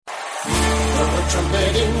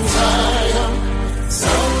trumpet in Zion,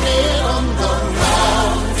 sound it on the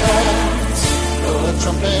mountains. Blow a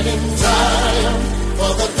trumpet in Zion,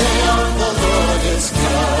 for the day of the Lord is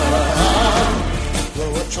come.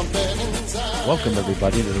 Blow a trumpet in Zion. Welcome,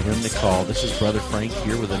 everybody, to the Remnant Call. This is Brother Frank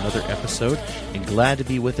here with another episode, and glad to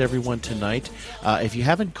be with everyone tonight. If you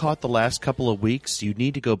haven't caught the last couple of weeks, you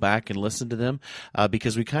need to go back and listen to them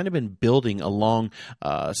because we kind of been building along,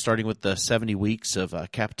 starting with the 70 weeks of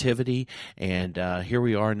captivity, and here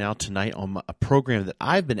we are now tonight on a program that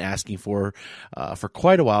I've been asking for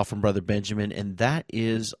quite a while from Brother Benjamin, and that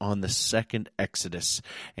is on the second Exodus.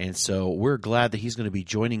 And so we're glad that he's going to be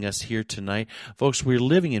joining us here tonight. Folks, we're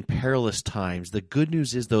living in perilous times. The good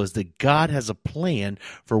news is, though, is that God has a plan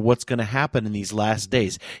for what's going to happen in these last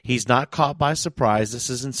days. He's not caught by surprise.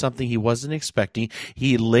 This isn't something he wasn't expecting.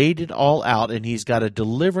 He laid it all out, and he's got a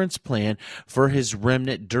deliverance plan for his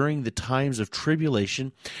remnant during the times of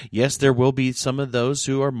tribulation. Yes, there will be some of those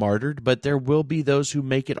who are martyred, but there will be those who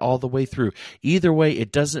make it all the way through. Either way,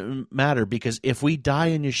 it doesn't matter, because if we die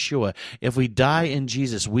in Yeshua, if we die in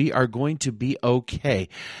Jesus, we are going to be okay.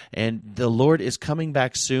 And the Lord is coming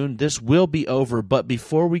back soon. This will be over, but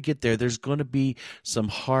before we get there, there's going to be some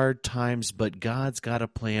hard times, but God's got a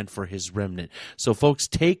plan for his remnant. So folks,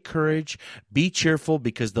 take courage, be cheerful,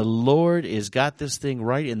 because the Lord has got this thing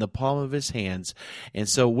right in the palm of his hands. And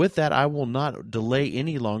so with that, I will not delay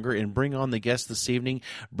any longer and bring on the guest this evening.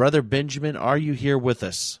 Brother Benjamin, are you here with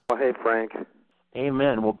us? Oh, hey, Frank.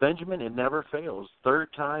 Amen. Well, Benjamin, it never fails.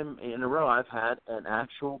 Third time in a row I've had an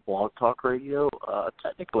actual Blog Talk Radio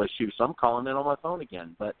technical issue, so I'm calling in on my phone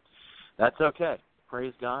again, but that's okay.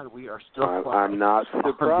 Praise God. We are still I'm not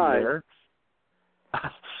surprised.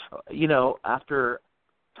 You know, after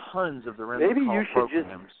tons of the Remnant Call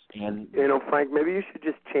programs. Frank, maybe you should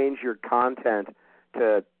just change your content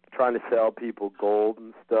to trying to sell people gold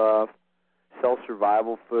and stuff, sell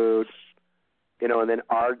survival food, and then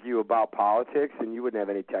argue about politics, and you wouldn't have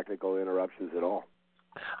any technical interruptions at all.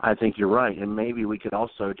 I think you're right, and maybe we could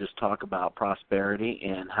also just talk about prosperity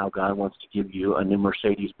and how God wants to give you a new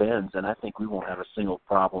Mercedes-Benz, and I think we won't have a single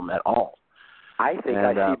problem at all. I think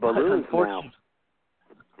I see balloons now.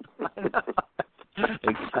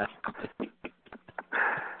 Exactly.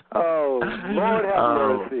 Oh, Lord have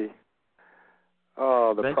mercy.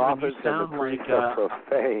 Oh, the Benjamin, prophets and the priests are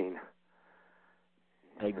profane.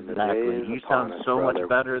 Exactly. You sound so much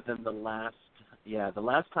better than the last. Yeah, the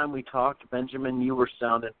last time we talked, Benjamin, you were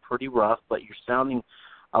sounding pretty rough, but you're sounding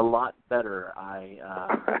a lot better. I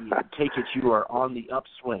take it you are on the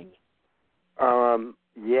upswing.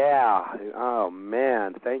 Yeah. Oh,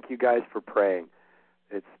 man. Thank you guys for praying.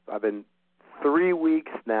 I've been 3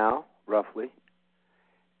 weeks now, roughly.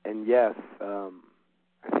 And yes, I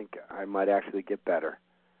think I might actually get better.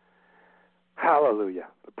 Hallelujah.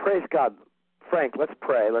 Praise God. Frank, let's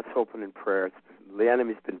pray. Let's open in prayer. The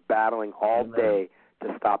enemy's been battling all day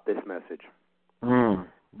to stop this message.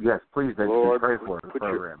 Yes, please, Lord, pray for the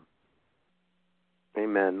program.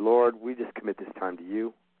 Amen. Lord, we just commit this time to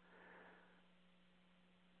you.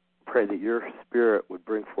 Pray that your Spirit would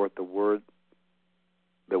bring forth the word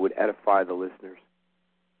that would edify the listeners.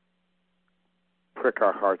 Prick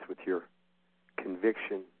our hearts with your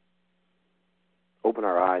conviction. Open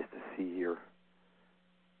our eyes to see your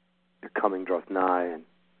coming draws nigh,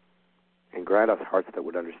 and grant us hearts that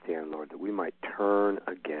would understand, Lord, that we might turn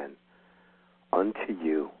again unto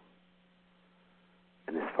you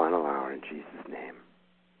in this final hour, in Jesus' name.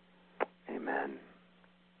 Amen.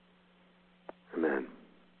 Amen.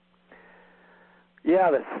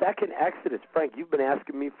 Yeah, the second Exodus. Frank, you've been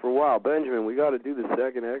asking me for a while. Benjamin, we got to do the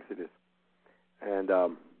second Exodus. And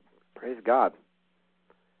praise God.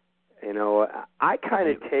 I kind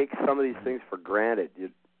of take some of these things for granted.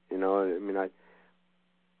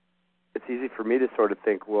 It's easy for me to sort of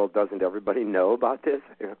think, well, doesn't everybody know about this?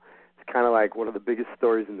 It's kind of like one of the biggest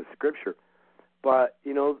stories in the Scripture. But,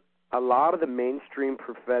 a lot of the mainstream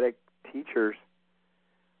prophetic teachers,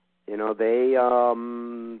 they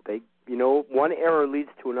one error leads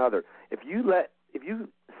to another. If you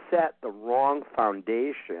set the wrong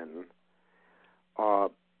foundation,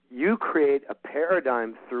 you create a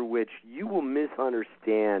paradigm through which you will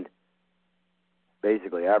misunderstand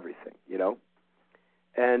basically everything,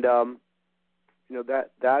 And,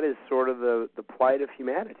 that is sort of the plight of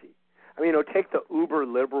humanity. I mean, take the uber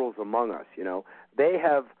liberals among us, They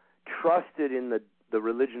have trusted in the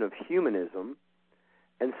religion of humanism,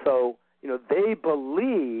 and so, they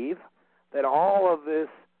believe that all of this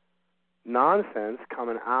nonsense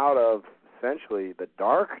coming out of essentially the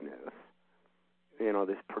darkness,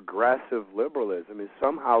 this progressive liberalism is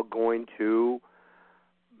somehow going to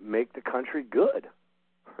make the country good.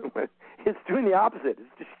 It's doing doing the opposite.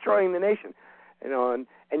 It's destroying the nation.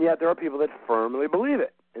 And yet there are people that firmly believe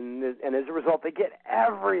it. And as a result, they get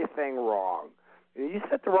everything wrong. You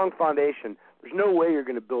set the wrong foundation, there's no way you're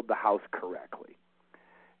going to build the house correctly.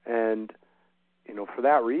 And, for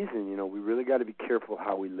that reason, we really got to be careful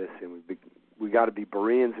how we listen. We got to be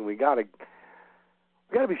Bereans, and we got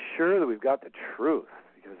to be sure that we've got the truth,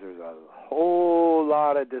 because there's a whole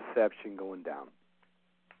lot of deception going down.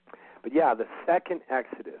 But yeah, the second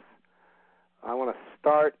Exodus, I want to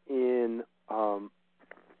start in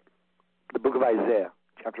the book of Isaiah,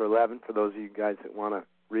 chapter 11, for those of you guys that want to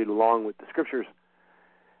read along with the scriptures.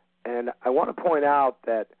 And I want to point out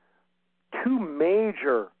that two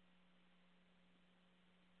major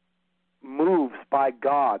moves by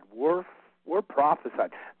God were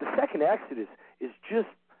prophesied. The second Exodus is just,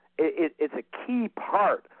 it's a key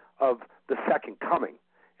part of the second coming.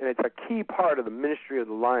 And it's a key part of the ministry of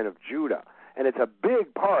the Lion of Judah. And it's a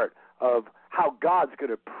big part of how God's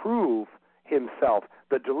going to prove himself,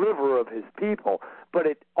 the deliverer of his people. But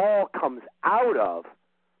it all comes out of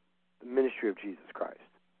the ministry of Jesus Christ.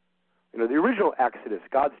 The original Exodus,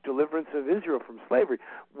 God's deliverance of Israel from slavery,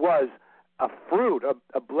 was a fruit,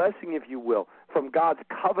 a blessing, if you will, from God's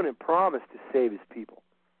covenant promise to save his people.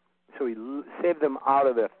 So he saved them out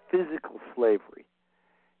of their physical slavery,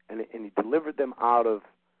 and he delivered them out of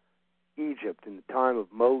Egypt in the time of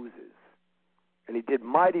Moses. And he did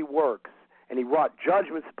mighty works, and he wrought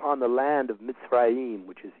judgments upon the land of Mitzrayim,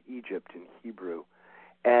 which is Egypt in Hebrew.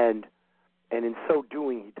 And in so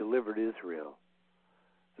doing, he delivered Israel.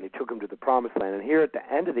 And he took them to the promised land. And here at the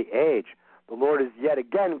end of the age, the Lord is yet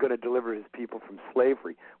again going to deliver his people from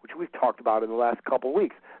slavery, which we've talked about in the last couple of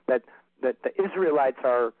weeks, that the Israelites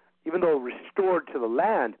are, even though restored to the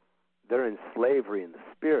land, they're in slavery in the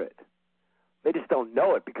spirit. They just don't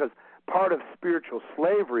know it, because part of spiritual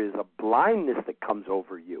slavery is a blindness that comes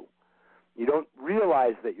over you. You don't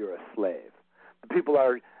realize that you're a slave. The people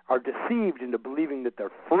are deceived into believing that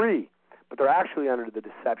they're free, but they're actually under the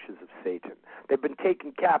deceptions of Satan. They've been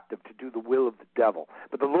taken captive to do the will of the devil.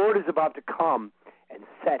 But the Lord is about to come and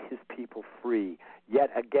set his people free yet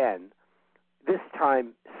again, this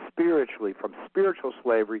time spiritually, from spiritual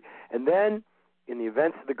slavery. And then, in the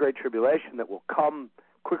events of the Great Tribulation that will come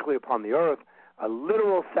quickly upon the earth, a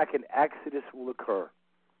literal second Exodus will occur.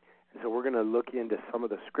 And so we're going to look into some of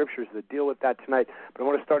the scriptures that deal with that tonight. But I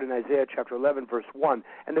want to start in Isaiah chapter 11, verse 1.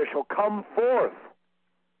 And there shall come forth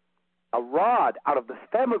a rod out of the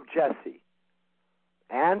stem of Jesse,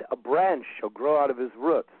 and a branch shall grow out of his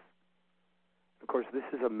roots. Of course, this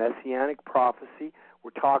is a messianic prophecy.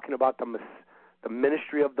 We're talking about the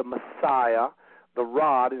ministry of the Messiah, the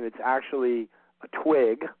rod, and it's actually a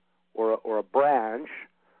twig or a branch,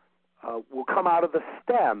 will come out of the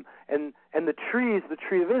stem. And the tree is the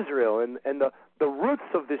tree of Israel, and the roots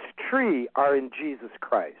of this tree are in Jesus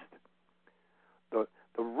Christ. The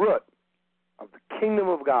root of the kingdom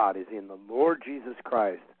of God is in the Lord Jesus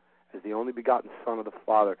Christ as the only begotten Son of the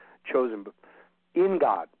Father, chosen in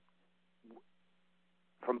God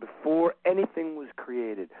from before anything was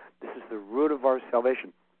created. This is the root of our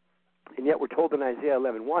salvation. And yet we're told in Isaiah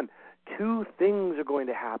 11:1, two things are going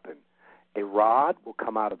to happen. A rod will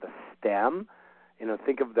come out of the stem.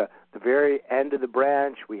 Think of the very end of the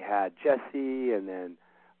branch. We had Jesse, and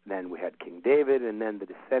then we had King David, and then the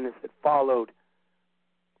descendants that followed,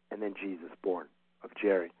 and then Jesus born of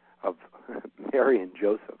Mary and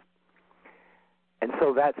Joseph. And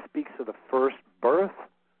so that speaks of the first birth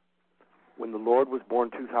when the Lord was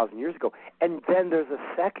born 2,000 years ago. And then there's a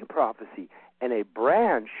second prophecy, and a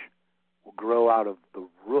branch will grow out of the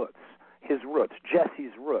roots, his roots,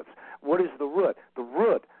 Jesse's roots. What is the root? The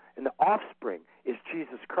root and the offspring is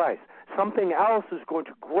Jesus Christ. Something else is going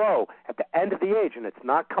to grow at the end of the age, and it's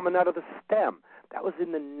not coming out of the stem. That was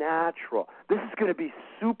in the natural. This is going to be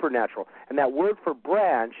supernatural. And that word for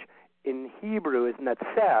branch in Hebrew is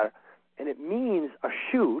netzer, and it means a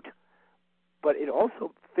shoot, but it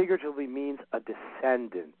also figuratively means a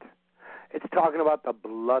descendant. It's talking about the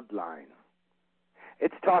bloodline.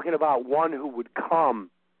 It's talking about one who would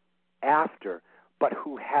come after, but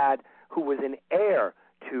who was an heir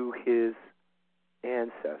to his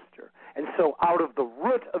ancestor. And so out of the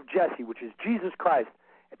root of Jesse, which is Jesus Christ,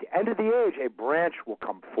 at the end of the age, a branch will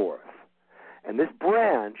come forth. And this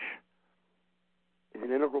branch is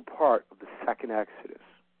an integral part of the second Exodus.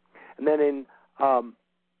 And then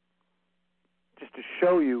just to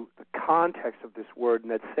show you the context of this word,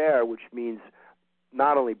 netzer, which means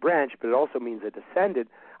not only branch, but it also means a descendant,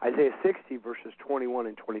 Isaiah 60, verses 21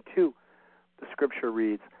 and 22, the scripture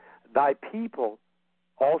reads, "Thy people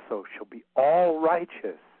also shall be all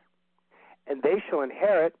righteous, and they shall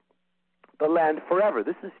inherit the land forever.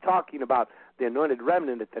 This is talking about the anointed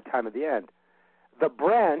remnant at the time of the end. The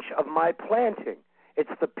branch of my planting. It's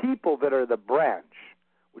the people that are the branch,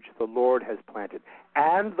 which the Lord has planted,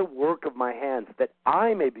 and the work of my hands, that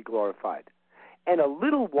I may be glorified. And a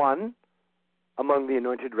little one among the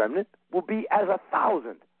anointed remnant will be as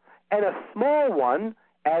 1,000, and a small one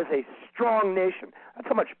as a strong nation. That's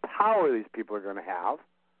how much power these people are going to have.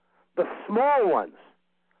 The small ones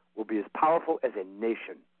will be as powerful as a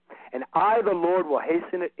nation. And I, the Lord, will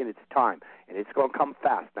hasten it in its time. And it's going to come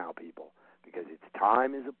fast now, people, because its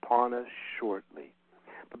time is upon us shortly.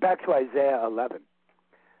 But back to Isaiah 11.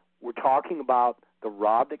 We're talking about the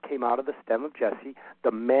rod that came out of the stem of Jesse,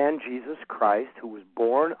 the man Jesus Christ, who was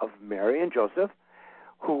born of Mary and Joseph,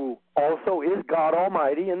 who also is God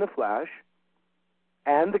Almighty in the flesh,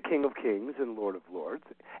 and the King of Kings and Lord of Lords,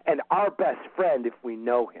 and our best friend if we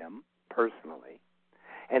know him personally.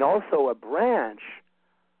 And also a branch,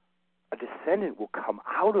 a descendant will come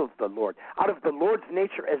out of the Lord, out of the Lord's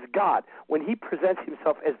nature as God. When he presents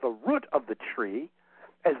himself as the root of the tree,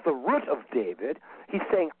 as the root of David, he's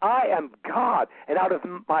saying, I am God, and out of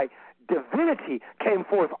my divinity came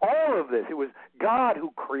forth all of this. It was God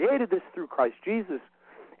who created this through Christ Jesus.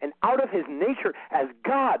 And out of his nature as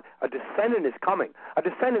God, a descendant is coming. A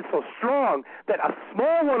descendant so strong that a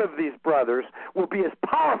small one of these brothers will be as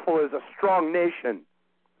powerful as a strong nation.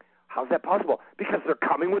 How's that possible? Because they're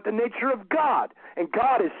coming with the nature of God. And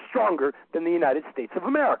God is stronger than the United States of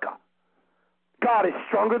America. God is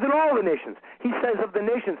stronger than all the nations. He says of the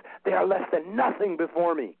nations, they are less than nothing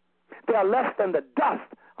before me. They are less than the dust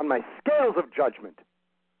on my scales of judgment.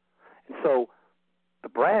 And so the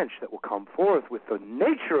branch that will come forth with the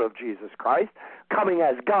nature of Jesus Christ, coming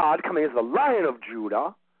as God, coming as the Lion of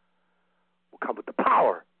Judah, will come with the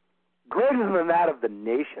power greater than that of the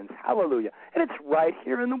nations. Hallelujah. And it's right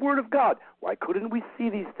here in the Word of God. Why couldn't we see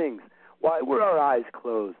these things? Why were our eyes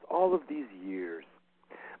closed all of these years?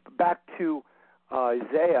 But back to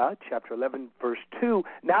Isaiah chapter 11, verse 2.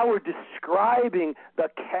 Now we're describing the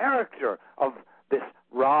character of this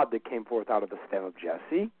rod that came forth out of the stem of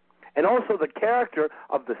Jesse, and also the character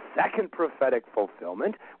of the second prophetic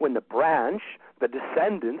fulfillment, when the branch, the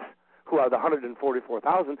descendants, who are the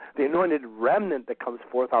 144,000, the anointed remnant that comes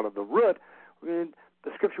forth out of the root,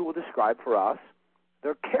 the Scripture will describe for us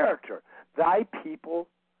their character. Thy people,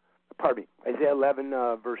 Isaiah 11,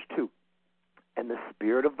 verse 2. And the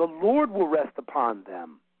Spirit of the Lord will rest upon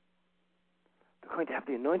them. They're going to have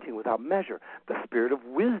the anointing without measure, the Spirit of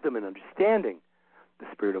wisdom and understanding, the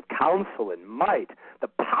Spirit of counsel and might. The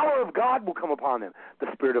power of God will come upon them,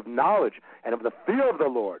 the Spirit of knowledge and of the fear of the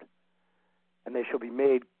Lord. And they shall be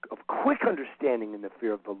made of quick understanding in the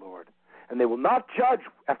fear of the Lord. And they will not judge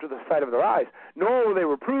after the sight of their eyes, nor will they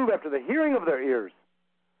reprove after the hearing of their ears.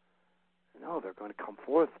 No, they're going to come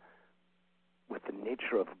forth with the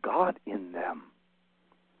nature of God in them.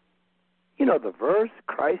 You know the verse,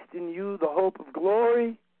 Christ in you, the hope of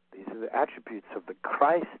glory. These are the attributes of the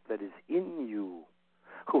Christ that is in you,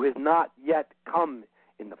 who has not yet come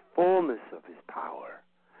in the fullness of his power,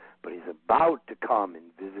 but he's about to come and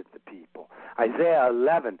visit the people. Isaiah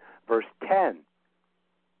 11, verse 10.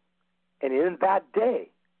 And in that day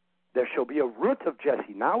there shall be a root of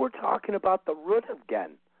Jesse. Now we're talking about the root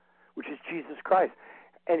again, which is Jesus Christ.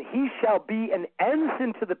 And he shall be an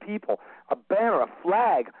ensign to the people, a banner, a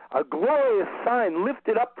flag, a glorious sign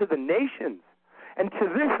lifted up to the nations. And to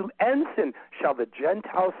this ensign shall the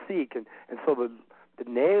Gentiles seek. And so the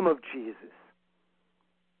name of Jesus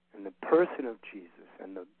and the person of Jesus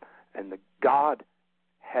and the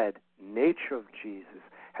Godhead nature of Jesus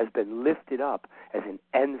has been lifted up as an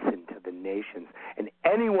ensign to the nations. And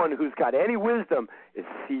anyone who's got any wisdom is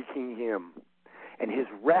seeking him. And his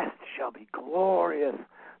rest shall be glorious,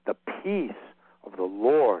 the peace of the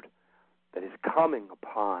Lord that is coming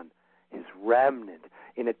upon his remnant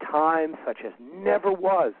in a time such as never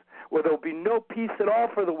was, where there will be no peace at all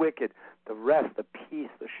for the wicked. The rest, the peace,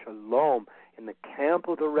 the shalom in the camp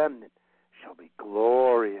of the remnant shall be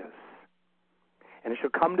glorious. And it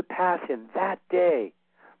shall come to pass in that day,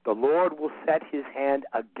 the Lord will set his hand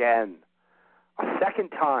again, a second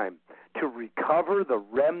time, to recover the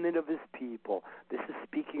remnant of his people. This is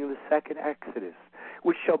speaking of the second Exodus,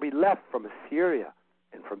 which shall be left from Assyria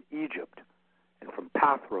and from Egypt and from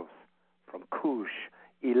Pathros, from Cush,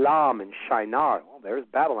 Elam and Shinar. Well, there's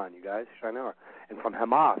Babylon, you guys, Shinar. And from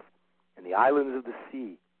Hamath and the islands of the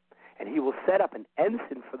sea. And he will set up an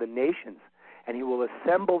ensign for the nations, and he will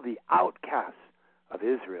assemble the outcasts of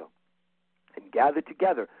Israel and gather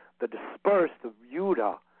together the dispersed of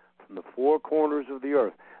Judah from the four corners of the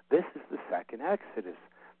earth. This is the second Exodus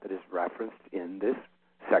that is referenced in this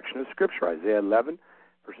section of Scripture, Isaiah 11,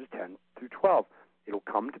 verses 10 through 12. It'll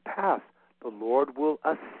come to pass. The Lord will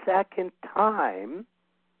a second time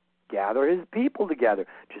gather his people together,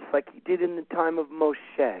 just like he did in the time of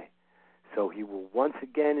Moshe. So he will once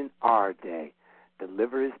again in our day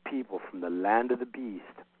deliver his people from the land of the beast.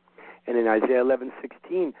 And in Isaiah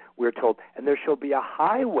 11:16, we're told, and there shall be a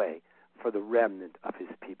highway for the remnant of his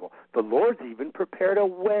people. The Lord's even prepared a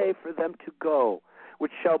way for them to go,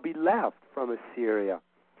 which shall be left from Assyria,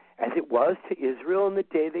 as it was to Israel in the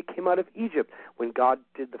day they came out of Egypt. When God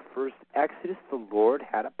did the first Exodus, the Lord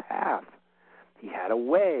had a path. He had a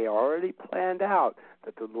way already planned out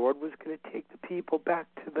that the Lord was going to take the people back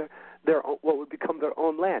to their what would become their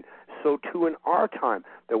own land. So too in our time,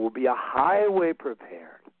 there will be a highway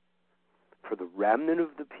prepared for the remnant of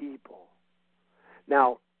the people.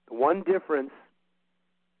 Now, one difference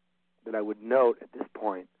that I would note at this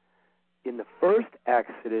point, in the first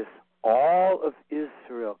Exodus, all of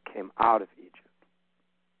Israel came out of Egypt.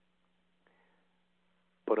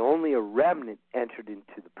 But only a remnant entered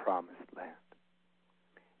into the promised land.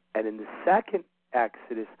 And in the second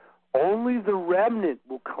Exodus, only the remnant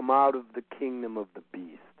will come out of the kingdom of the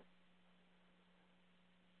beast.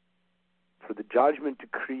 For the judgment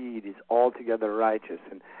decreed is altogether righteous.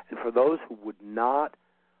 And for those who would not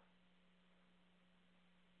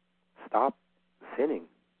stop sinning,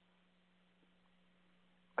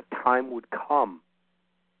 a time would come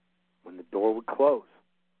when the door would close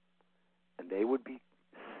and they would be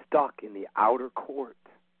stuck in the outer court.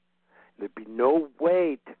 There'd be no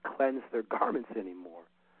way to cleanse their garments anymore.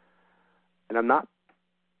 And I'm not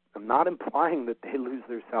implying that they lose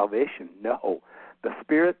their salvation. No. The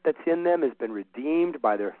spirit that's in them has been redeemed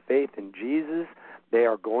by their faith in Jesus. They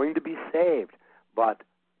are going to be saved, but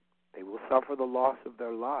they will suffer the loss of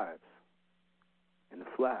their lives in the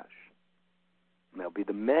flesh. And there'll be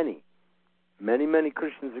the many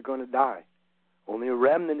Christians are going to die. Only a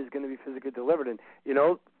remnant is going to be physically delivered. And,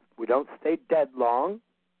 we don't stay dead long,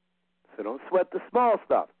 so don't sweat the small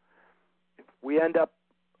stuff. If we end up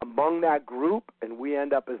among that group and we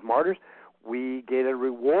end up as martyrs, we get a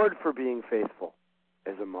reward for being faithful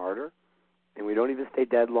as a martyr, and we don't even stay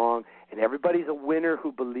dead long, and everybody's a winner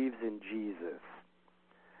who believes in Jesus.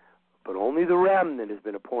 But only the remnant has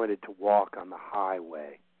been appointed to walk on the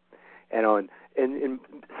highway. And in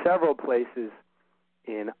several places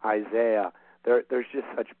in Isaiah, there's just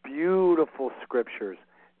such beautiful scriptures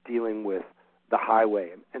dealing with the highway.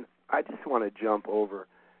 And I just want to jump over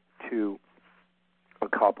to a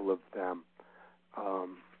couple of them. I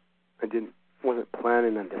wasn't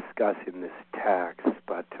planning on discussing this text,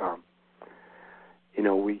 but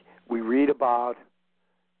we read about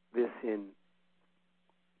this in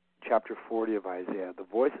chapter 40 of Isaiah. The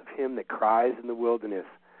voice of him that cries in the wilderness,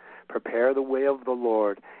 prepare the way of the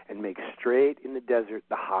Lord, and make straight in the desert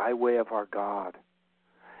the highway of our God.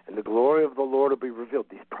 And the glory of the Lord will be revealed.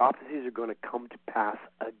 These prophecies are going to come to pass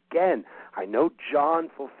again. I know John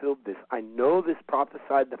fulfilled this. I know this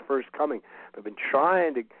prophesied the first coming. I've been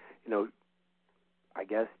trying to, I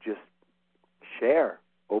guess just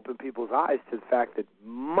open people's eyes to the fact that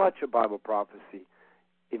much of Bible prophecy,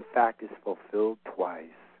 in fact, is fulfilled twice.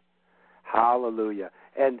 Hallelujah.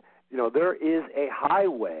 And, there is a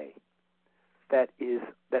highway that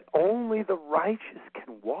only the righteous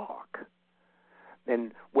can walk.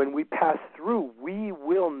 And when we pass through, we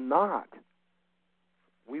will not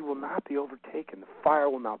be overtaken. The fire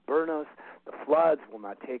will not burn us. The floods will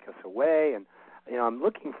not take us away. And, I'm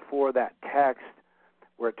looking for that text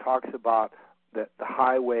where it talks about that the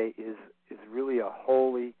highway is really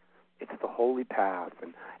it's the holy path.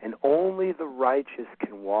 And only the righteous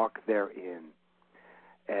can walk therein.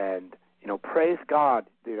 And, praise God,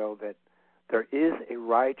 that there is a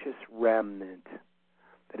righteous remnant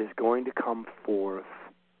that is going to come forth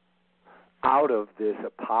out of this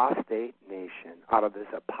apostate nation, out of this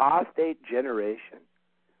apostate generation.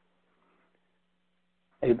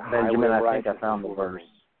 Hey, Benjamin, I think I found the verse.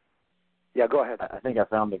 Yeah, go ahead. I think I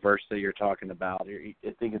found the verse that you're talking about. I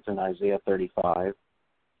think it's in Isaiah 35.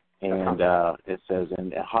 And it says,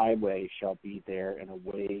 and a highway shall be there, and a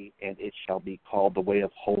way, and it shall be called the way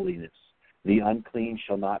of holiness. The unclean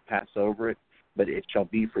shall not pass over it, but it shall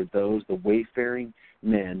be for those, the wayfaring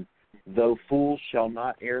men. Though fools shall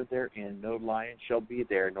not err therein, no lion shall be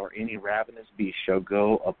there, nor any ravenous beast shall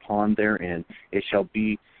go upon therein. It shall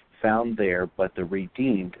be found there, but the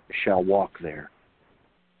redeemed shall walk there.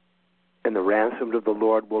 And the ransomed of the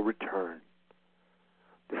Lord will return.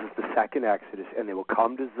 This is the second Exodus, and they will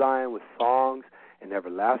come to Zion with songs and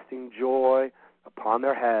everlasting joy upon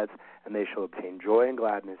their heads, and they shall obtain joy and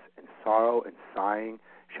gladness, and sorrow and sighing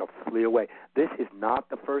shall flee away. This is not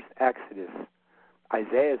the first Exodus.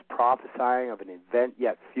 Isaiah is prophesying of an event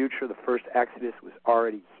yet future. The first Exodus was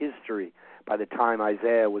already history by the time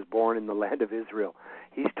Isaiah was born in the land of Israel.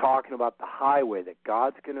 He's talking about the highway that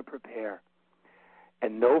God's going to prepare.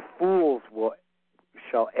 And no fools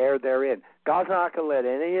shall err therein. God's not going to let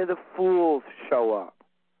any of the fools show up.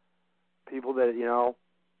 People that,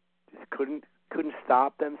 just couldn't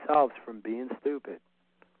stop themselves from being stupid.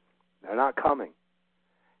 They're not coming.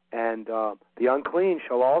 And the unclean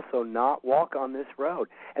shall also not walk on this road.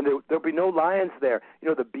 And there'll be no lions there.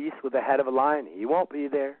 The beast with the head of a lion, he won't be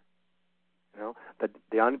there.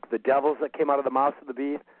 The devils that came out of the mouth of the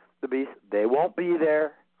beast, they won't be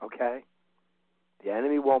there, okay? The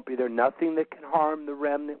enemy won't be there. Nothing that can harm the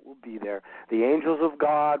remnant will be there. The angels of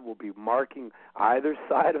God will be marking either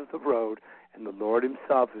side of the road, and the Lord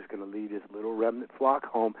himself is going to lead his little remnant flock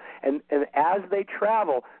home. And as they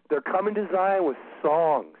travel, they're coming to Zion with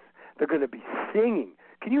songs. They're going to be singing.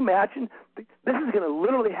 Can you imagine? This is going to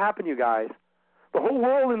literally happen, you guys. The whole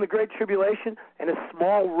world in the Great Tribulation and a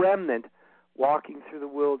small remnant walking through the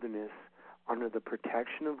wilderness under the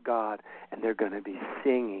protection of God, and they're going to be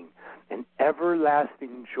singing. And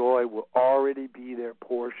everlasting joy will already be their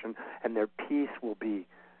portion, and their peace will be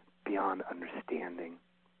beyond understanding.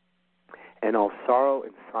 And all sorrow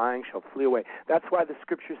and sighing shall flee away. That's why the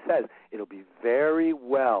Scripture says it'll be very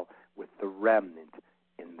well with the remnant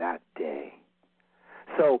in that day.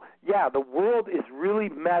 So, yeah, the world is really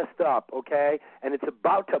messed up, okay? And it's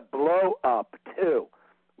about to blow up, too,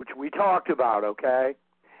 which we talked about, okay?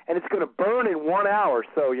 And it's going to burn in 1 hour,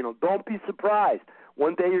 so, don't be surprised.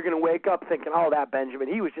 One day you're going to wake up thinking, oh, that Benjamin,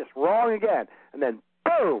 he was just wrong again. And then,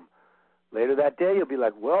 boom, later that day you'll be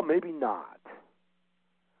like, well, maybe not.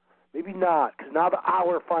 Maybe not, because now the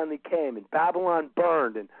hour finally came, and Babylon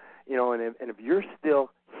burned, and if you're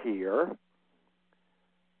still here,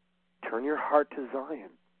 turn your heart to Zion,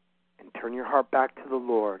 and turn your heart back to the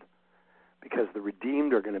Lord, because the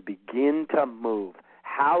redeemed are going to begin to move.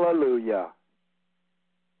 Hallelujah.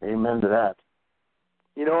 Amen to that.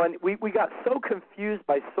 And we got so confused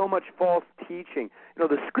by so much false teaching.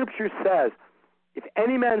 The Scripture says, if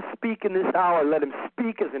any man speak in this hour, let him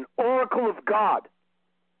speak as an oracle of God.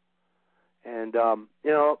 And,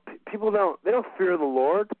 people don't fear the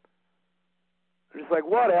Lord. They're just like,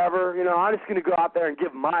 whatever, I'm just going to go out there and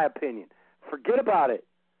give my opinion. Forget about it.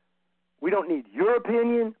 We don't need your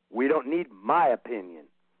opinion. We don't need my opinion.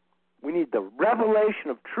 We need the revelation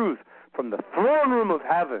of truth from the throne room of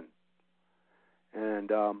heaven.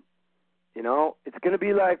 And, it's going to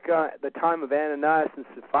be like the time of Ananias and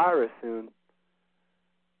Sapphira soon.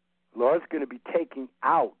 The Lord's going to be taking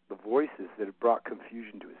out the voices that have brought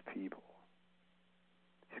confusion to his people.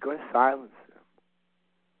 He's going to silence them,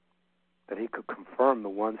 that he could confirm the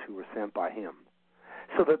ones who were sent by him,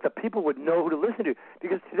 so that the people would know who to listen to.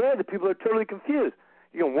 Because today the people are totally confused.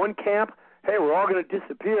 One camp, hey, we're all going to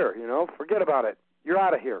disappear, forget about it. You're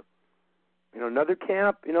out of here. Another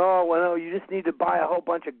camp, you just need to buy a whole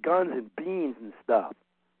bunch of guns and beans and stuff.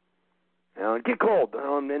 And get cold,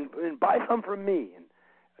 and buy some from me,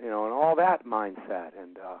 and all that mindset.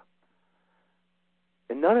 And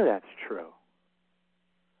none of that's true.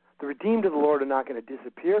 The redeemed of the Lord are not going to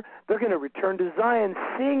disappear. They're going to return to Zion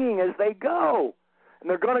singing as they go. And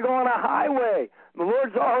they're going to go on a highway. The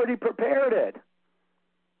Lord's already prepared it.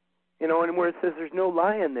 And where it says there's no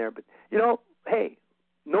lion there. But, hey,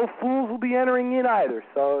 no fools will be entering in either.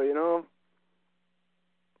 So,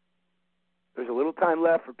 there's a little time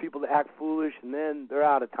left for people to act foolish, and then they're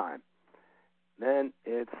out of time. Then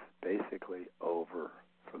it's basically over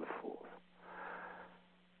for the fools.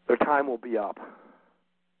 Their time will be up.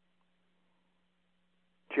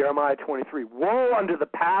 Jeremiah 23, woe unto the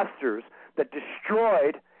pastors that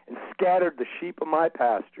destroyed and scattered the sheep of my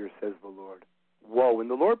pasture, says the Lord. Woe. When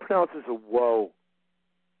the Lord pronounces a woe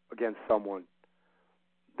against someone,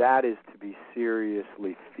 that is to be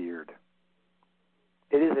seriously feared.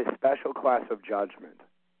 It is a special class of judgment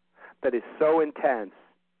that is so intense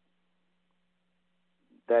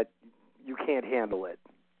that you can't handle it.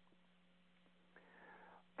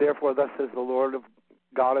 Therefore, thus says the Lord of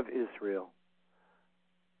God of Israel,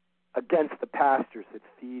 against the pastors that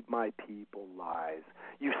feed my people lies.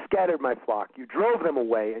 You scattered my flock. You drove them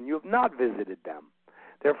away, and you have not visited them.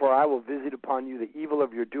 Therefore, I will visit upon you the evil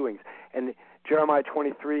of your doings. And Jeremiah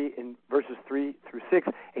 23, in verses 3 through 6,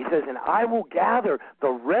 he says, and I will gather the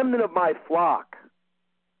remnant of my flock.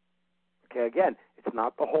 Okay, again, it's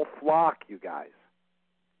not the whole flock, you guys.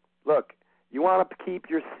 Look, you want to keep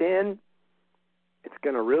your sin? It's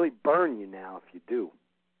going to really burn you now if you do.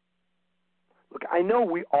 Look, I know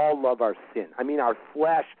we all love our sin. I mean, our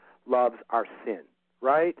flesh loves our sin,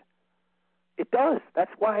 right? It does.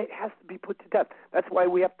 That's why it has to be put to death. That's why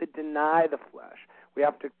we have to deny the flesh. We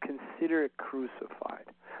have to consider it crucified.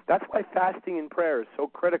 That's why fasting and prayer is so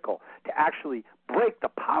critical, to actually break the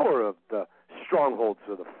power of the strongholds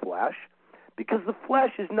of the flesh, because the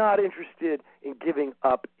flesh is not interested in giving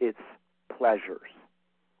up its pleasures.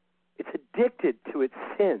 It's addicted to its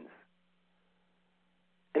sins.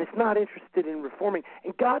 And it's not interested in reforming.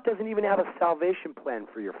 And God doesn't even have a salvation plan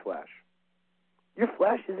for your flesh. Your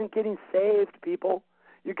flesh isn't getting saved, people.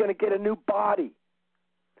 You're going to get a new body.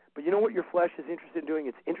 But you know what your flesh is interested in doing?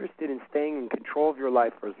 It's interested in staying in control of your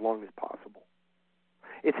life for as long as possible.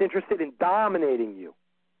 It's interested in dominating you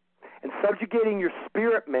and subjugating your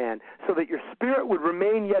spirit man so that your spirit would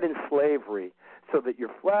remain yet in slavery, so that your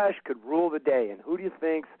flesh could rule the day. And who do you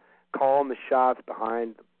think's calling the shots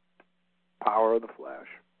behind the power of the flesh?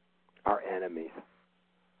 Our enemies,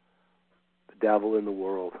 the devil in the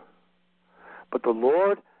world. But the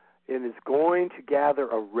Lord is going to gather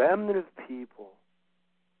a remnant of people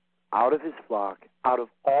out of his flock, out of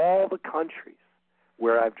all the countries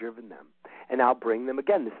where I've driven them, and I'll bring them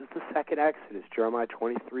again. This is the second Exodus, Jeremiah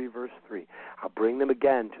 23, verse 3. I'll bring them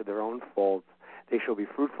again to their own folds. They shall be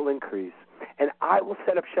fruitful, increase, and I will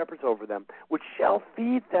set up shepherds over them, which shall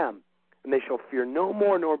feed them. And they shall fear no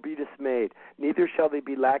more, nor be dismayed. Neither shall they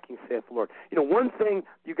be lacking, saith the Lord. You know, one thing,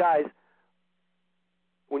 you guys,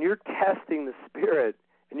 when you're testing the Spirit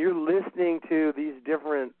and you're listening to these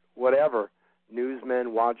different whatever,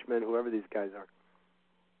 newsmen, watchmen, whoever these guys are,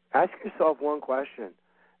 ask yourself one question.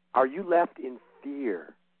 Are you left in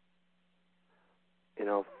fear? You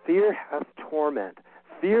know, fear hath torment.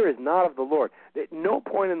 Fear is not of the Lord. At no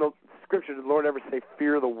point in the Scripture did the Lord ever say,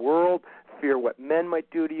 fear the world, fear what men might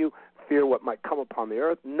do to you, fear what might come upon the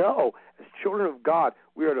earth. No, as children of God,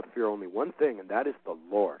 we are to fear only one thing, and that is the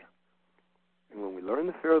Lord. And when we learn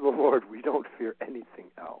the fear of the Lord, we don't fear anything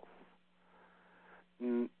else.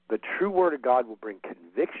 The true Word of God will bring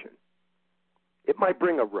conviction. It might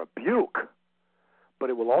bring a rebuke, but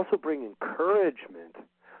it will also bring encouragement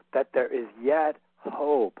that there is yet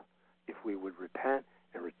hope if we would repent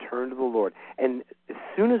and return to the Lord. And as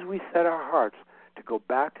soon as we set our hearts to go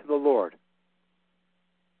back to the Lord,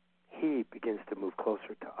 He begins to move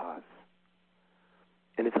closer to us.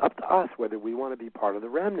 And it's up to us whether we want to be part of the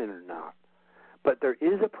remnant or not. But there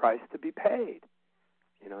is a price to be paid.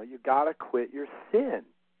 You know, you got to quit your sin.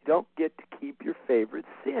 You don't get to keep your favorite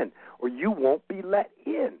sin, or you won't be let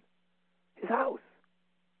in His house.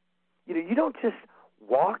 You know, you don't just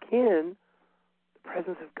walk in the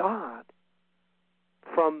presence of God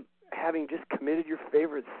from having just committed your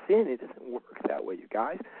favorite sin. It doesn't work that way, you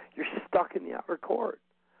guys. You're stuck in the outer court.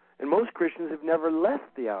 And most Christians have never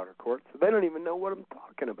left the outer court, so they don't even know what I'm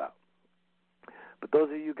talking about. But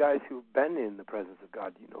those of you guys who've been in the presence of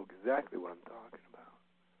God, you know exactly what I'm talking about.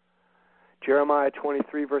 Jeremiah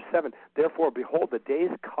 23, verse 7, therefore, behold, the days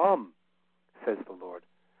come, says the Lord,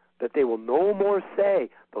 that they will no more say,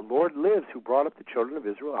 the Lord lives who brought up the children of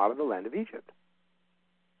Israel out of the land of Egypt.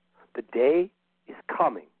 The day is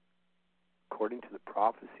coming, according to the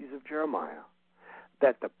prophecies of Jeremiah,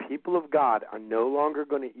 that the people of God are no longer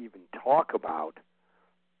going to even talk about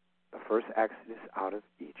the first Exodus out of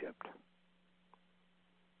Egypt.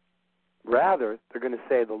 Rather, they're going to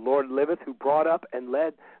say, the Lord liveth who brought up and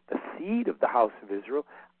led the seed of the house of Israel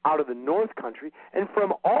out of the north country and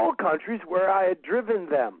from all countries where I had driven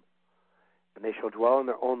them, and they shall dwell in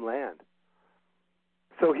their own land.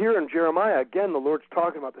 So here in Jeremiah, again, the Lord's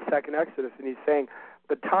talking about the second Exodus, and He's saying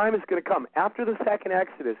the time is going to come after the second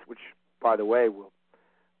Exodus, which, by the way, will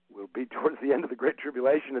be towards the end of the Great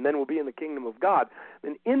Tribulation, and then we'll be in the kingdom of God.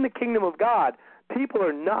 And in the kingdom of God, people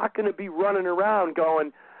are not going to be running around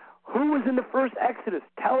going, who was in the first Exodus?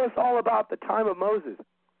 Tell us all about the time of Moses.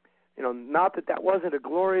 You know, not that that wasn't a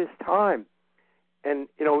glorious time. And,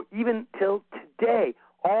 you know, even till today,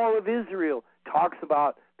 all of Israel talks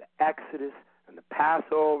about the Exodus and the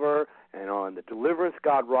Passover and the deliverance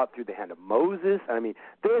God wrought through the hand of Moses. I mean,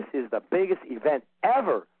 this is the biggest event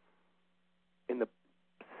ever in the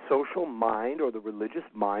social mind or the religious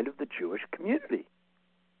mind of the Jewish community,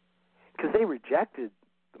 because they rejected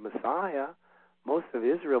the Messiah. Most of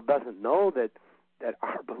Israel doesn't know that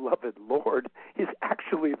our beloved Lord is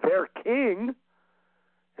actually their king.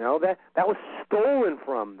 You know, that was stolen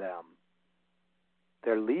from them.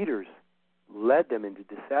 Their leaders led them into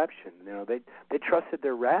deception. You know, they trusted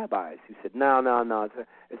their rabbis who said, no,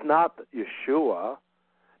 it's not Yeshua.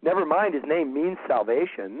 Never mind, his name means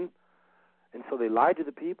salvation. And so they lied to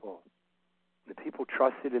the people. The people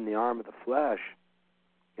trusted in the arm of the flesh.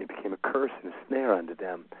 It became a curse and a snare unto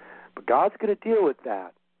them. But God's going to deal with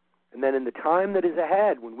that. And then in the time that is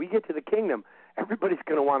ahead, when we get to the kingdom, Everybody's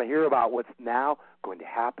going to want to hear about what's now going to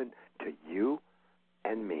happen to you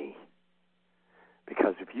and me.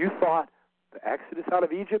 Because if you thought the Exodus out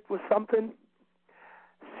of Egypt was something,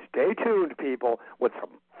 stay tuned, people. What's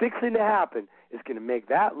fixing to happen is going to make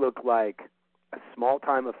that look like a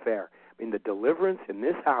small-time affair. I mean, the deliverance in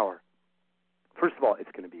this hour, first of all,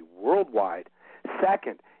 it's going to be worldwide.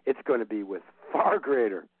 Second, it's going to be with far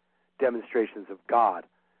greater demonstrations of God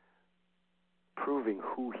proving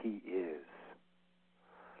who he is.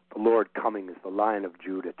 The Lord coming as the Lion of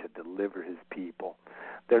Judah to deliver his people.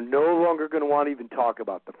 They're no longer going to want to even talk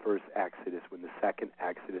about the first Exodus when the second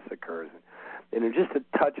Exodus occurs. And in just to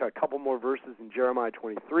touch on a couple more verses in Jeremiah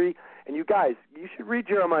 23, and you guys, you should read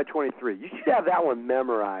Jeremiah 23. You should have that one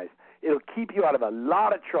memorized. It'll keep you out of a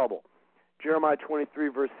lot of trouble. Jeremiah 23,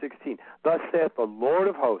 verse 16. Thus saith the Lord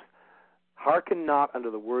of hosts, hearken not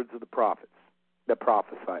unto the words of the prophets that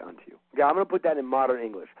prophesy unto you. Okay, I'm going to put that in modern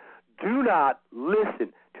English. Do not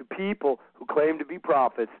listen to people who claim to be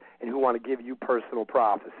prophets and who want to give you personal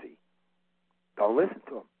prophecy. Don't listen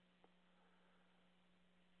to them.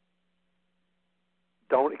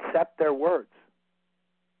 Don't accept their words.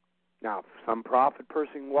 Now, if some prophet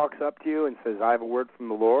person walks up to you and says, I have a word from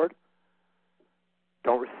the Lord,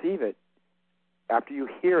 don't receive it. After you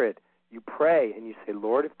hear it, you pray and you say,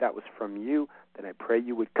 Lord, if that was from you, then I pray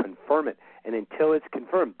you would confirm it. And until it's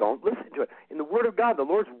confirmed, don't listen to it. In the Word of God, the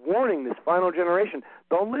Lord's warning this final generation,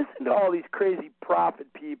 don't listen to all these crazy prophet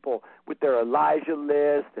people with their Elijah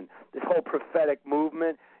list and this whole prophetic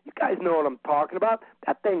movement. You guys know what I'm talking about.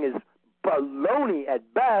 That thing is baloney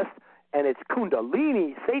at best, and it's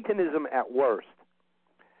kundalini, Satanism at worst.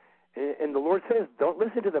 And the Lord says, don't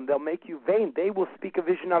listen to them. They'll make you vain. They will speak a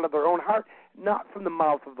vision out of their own heart, not from the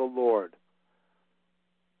mouth of the Lord.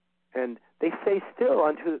 And they say still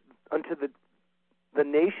unto the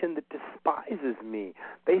nation that despises me.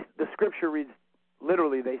 The scripture reads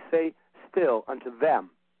literally, they say still unto them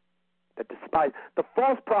that despise. The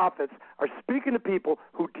false prophets are speaking to people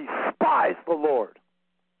who despise the Lord.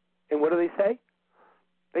 And what do they say?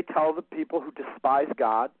 They tell the people who despise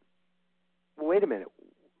God, well, wait a minute,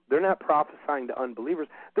 they're not prophesying to unbelievers.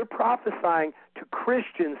 They're prophesying to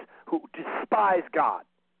Christians who despise God.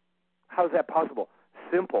 How is that possible?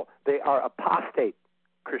 Simple. They are apostate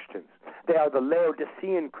Christians. They are the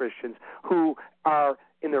Laodicean Christians who are,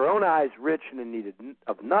 in their own eyes, rich and in need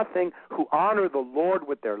of nothing, who honor the Lord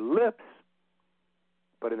with their lips,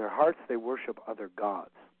 but in their hearts they worship other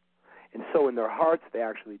gods. And so in their hearts they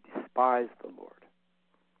actually despise the Lord.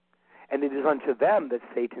 And it is unto them that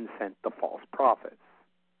Satan sent the false prophets.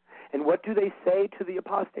 And what do they say to the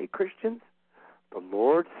apostate Christians? The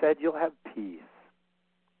Lord said you'll have peace.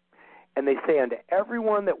 And they say unto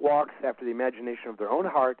everyone that walks after the imagination of their own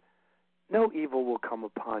heart, no evil will come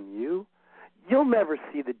upon you. You'll never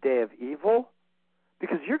see the day of evil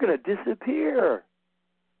because you're going to disappear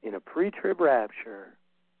in a pre-trib rapture.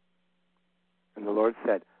 And the Lord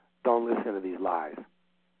said, don't listen to these lies.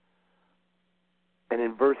 And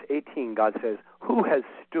in verse 18, God says, who has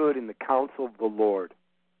stood in the counsel of the Lord?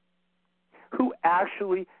 Who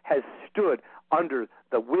actually has stood under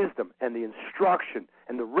the wisdom and the instruction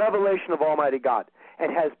and the revelation of Almighty God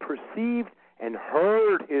and has perceived and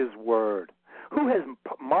heard his word? Who has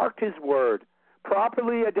marked his word,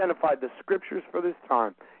 properly identified the scriptures for this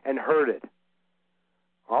time, and heard it?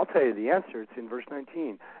 I'll tell you the answer. It's in verse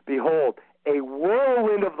 19. Behold, a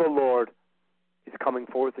whirlwind of the Lord is coming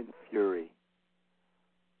forth in fury,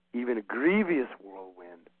 even a grievous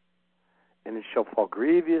whirlwind, and it shall fall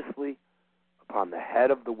grievously upon the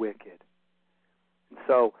head of the wicked. And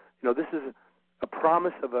so, this is a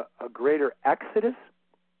promise of a greater exodus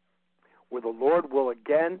where the Lord will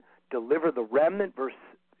again deliver the remnant.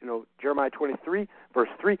 Jeremiah 23, verse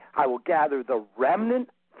 3, I will gather the remnant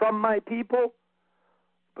from my people.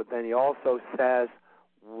 But then he also says,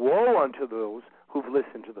 woe unto those who've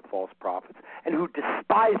listened to the false prophets and who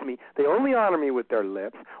despise me. They only honor me with their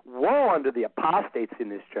lips. Woe unto the apostates in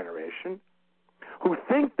this generation who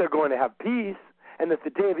think they're going to have peace and that the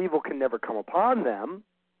day of evil can never come upon them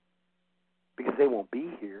because they won't be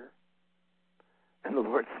here. And the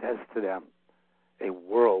Lord says to them, a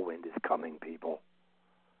whirlwind is coming, people.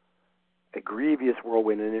 A grievous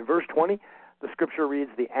whirlwind. And in verse 20, the scripture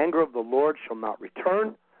reads, the anger of the Lord shall not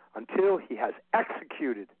return until he has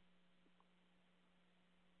executed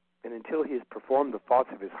and until he has performed the thoughts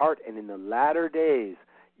of his heart. And in the latter days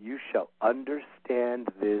you shall understand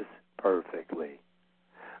this perfectly.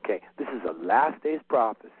 Okay, this is a last days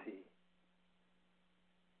prophecy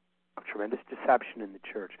of tremendous deception in the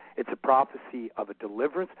church. It's a prophecy of a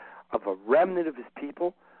deliverance of a remnant of his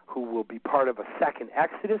people who will be part of a second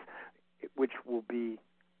Exodus, which will be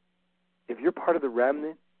if you're part of the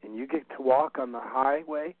remnant and you get to walk on the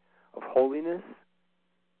highway of holiness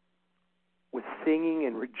with singing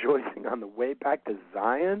and rejoicing on the way back to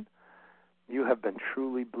Zion, you have been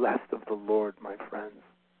truly blessed of the Lord, my friends.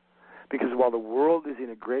 Because while the world is in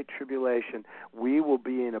a great tribulation, we will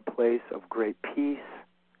be in a place of great peace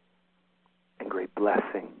and great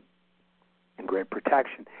blessing and great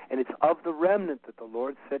protection. And it's of the remnant that the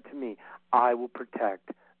Lord said to me, I will protect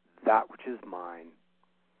that which is mine.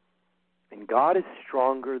 And God is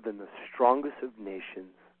stronger than the strongest of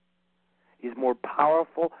nations. He's more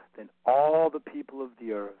powerful than all the people of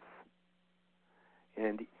the earth.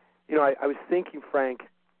 And, I was thinking, Frank,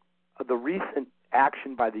 of the recent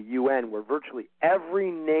action by the UN where virtually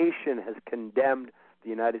every nation has condemned the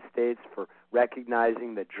United States for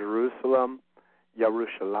recognizing that Jerusalem,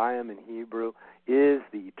 Yerushalayim in Hebrew, is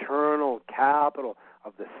the eternal capital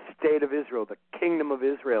of the state of Israel, the kingdom of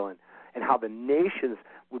Israel, and how the nations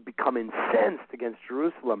would become incensed against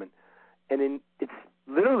Jerusalem. It's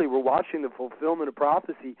literally, we're watching the fulfillment of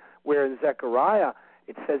prophecy where in Zechariah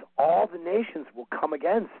it says all the nations will come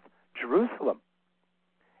against Jerusalem.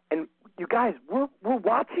 And you guys, we're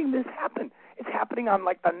watching this happen. It's happening on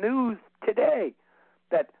like the news today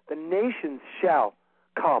that the nations shall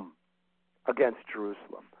come against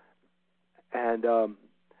Jerusalem. And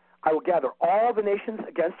I will gather all the nations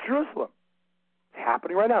against Jerusalem. It's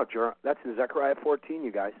happening right now. That's in Zechariah 14,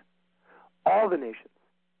 you guys. All the nations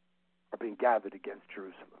are being gathered against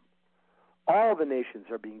Jerusalem. All the nations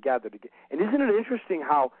are being gathered against. And isn't it interesting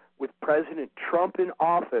how with President Trump in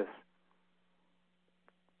office,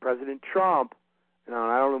 President Trump, I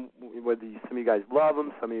don't know whether some of you guys love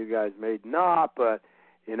him, some of you guys may not, but,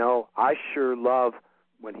 I sure love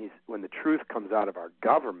when the truth comes out of our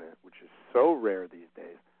government, which is so rare these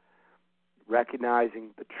days, recognizing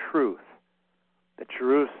the truth that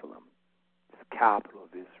Jerusalem is the capital of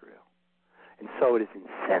Israel. And so it is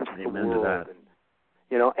incensed the world.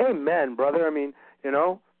 And, amen, brother.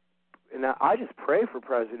 And I just pray for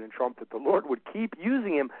President Trump that the Lord would keep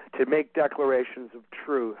using him to make declarations of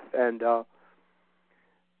truth. And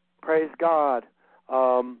praise God.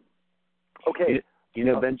 Okay.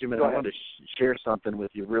 Benjamin, I want to share something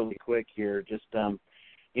with you really quick here. Just,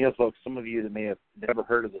 folks, some of you that may have never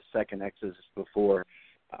heard of the second Exodus before,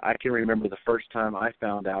 I can remember the first time I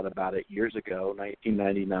found out about it years ago,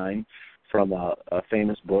 1999, from a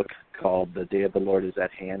famous book called The Day of the Lord is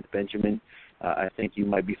at Hand. Benjamin, I think you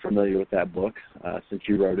might be familiar with that book since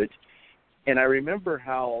you wrote it. And I remember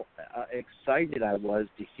how excited I was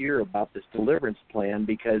to hear about this deliverance plan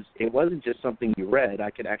because it wasn't just something you read. I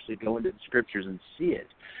could actually go into the scriptures and see it.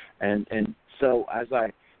 And so as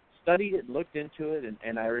I studied it, looked into it,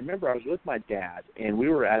 and I remember I was with my dad, and we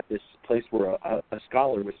were at this place where a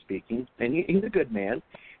scholar was speaking, and he's a good man.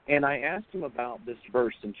 And I asked him about this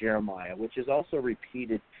verse in Jeremiah, which is also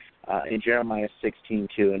repeated in Jeremiah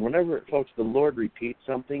 16:2. And whenever, folks, the Lord repeats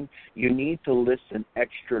something, you need to listen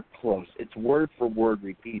extra close. It's word for word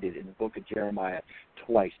repeated in the book of Jeremiah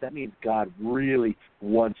twice. That means God really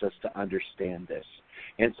wants us to understand this.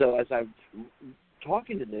 And so as I'm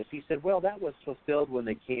talking to this, he said, well, that was fulfilled when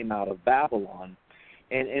they came out of Babylon.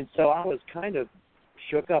 And so I was kind of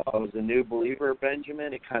shook up. I was a new believer,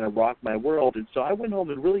 Benjamin. It kind of rocked my world. And so I went home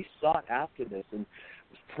and really sought after this and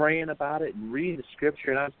was praying about it and reading the scripture.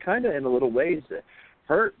 And I was kind of in a little ways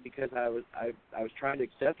hurt because I was trying to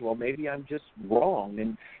accept, well, maybe I'm just wrong.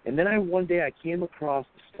 And then one day I came across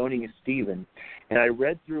the stoning of Stephen, and I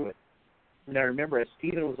read through it. And I remember as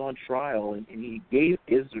Stephen was on trial, and he gave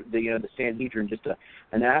the Sanhedrin just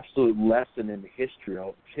an absolute lesson in the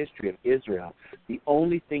history of Israel. The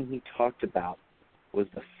only thing he talked about was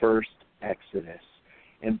the first Exodus.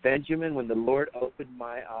 And Benjamin, when the Lord opened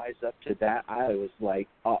my eyes up to that, I was like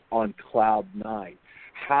on cloud 9.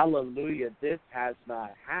 Hallelujah, this has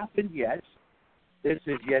not happened yet. This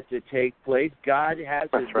is yet to take place. God has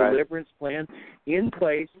his deliverance plan in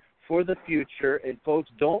place for the future. And folks,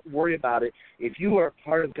 don't worry about it. If you are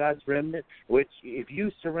part of God's remnant, which if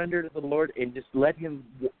you surrender to the Lord and just let him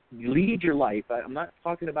lead your life, I'm not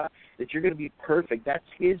talking about that you're going to be perfect. That's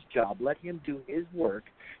his job. Let him do his work,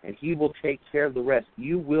 and he will take care of the rest.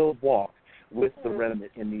 You will walk with the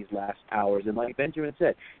remnant in these last hours. And like Benjamin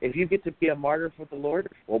said, if you get to be a martyr for the Lord,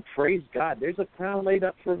 well, praise God. There's a crown laid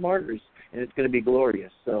up for martyrs, and it's going to be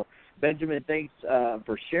glorious. So, Benjamin, thanks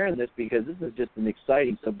for sharing this because this is just an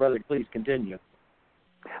exciting. So, brother, please continue.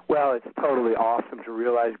 Well, it's totally awesome to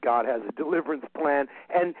realize God has a deliverance plan.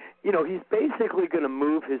 And, he's basically going to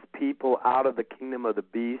move his people out of the kingdom of the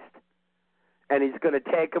beast, and he's going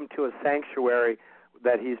to take them to a sanctuary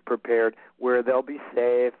that he's prepared where they'll be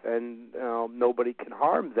safe and nobody can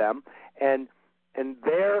harm them. And And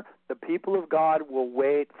there, the people of God will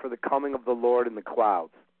wait for the coming of the Lord in the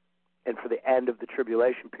clouds and for the end of the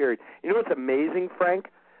tribulation period. You know what's amazing, Frank?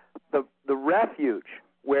 The refuge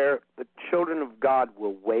where the children of God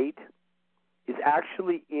will wait is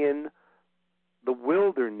actually in the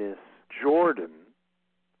wilderness, Jordan,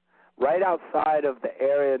 right outside of the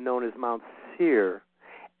area known as Mount Seir.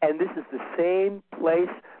 And this is the same place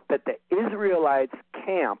that the Israelites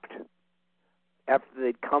camped after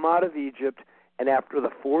they'd come out of Egypt, and after the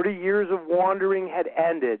 40 years of wandering had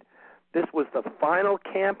ended. This was the final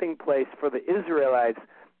camping place for the Israelites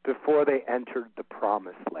before they entered the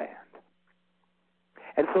Promised Land.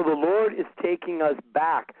 And so the Lord is taking us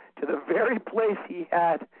back to the very place he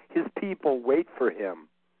had his people wait for him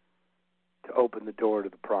to open the door to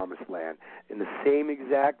the Promised Land. In the same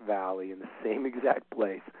exact valley, in the same exact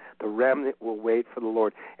place, the remnant will wait for the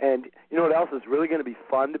Lord. And you know what else is really going to be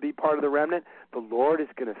fun to be part of the remnant? The Lord is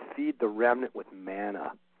going to feed the remnant with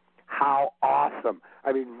manna. How awesome.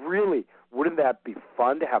 I mean, really, wouldn't that be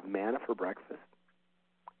fun to have manna for breakfast?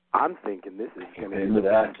 I'm thinking this is going to be the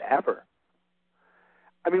best ever.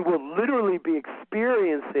 I mean, we'll literally be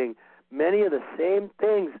experiencing many of the same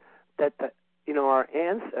things that our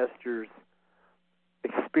ancestors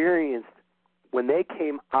experienced when they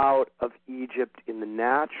came out of Egypt in the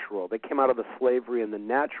natural. They came out of the slavery in the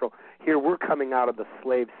natural. Here we're coming out of the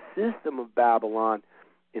slave system of Babylon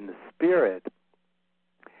in the spirit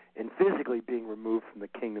and physically being removed from the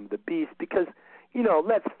kingdom of the beast. Because,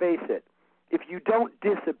 let's face it, if you don't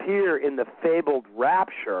disappear in the fabled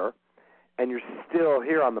rapture and you're still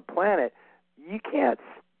here on the planet,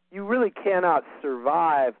 you really cannot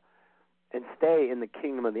survive and stay in the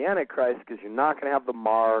kingdom of the Antichrist, because you're not going to have the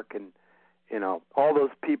mark, and all those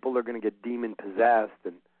people are going to get demon possessed,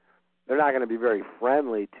 and they're not going to be very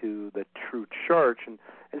friendly to the true church, and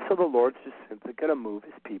so the Lord's just simply going to move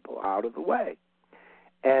his people out of the way.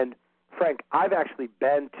 And Frank, I've actually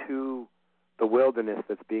been to the wilderness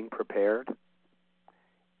that's being prepared,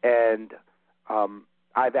 and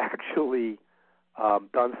I've actually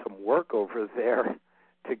done some work over there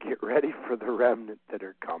to get ready for the remnant that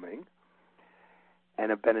are coming, and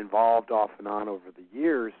have been involved off and on over the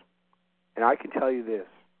years. And I can tell you this,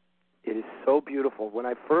 it is so beautiful. When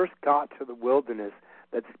I first got to the wilderness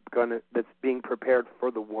that's being prepared for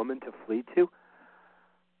the woman to flee to,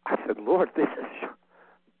 I said, Lord,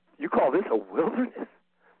 you call this a wilderness?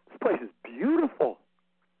 This place is beautiful.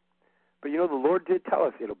 But the Lord did tell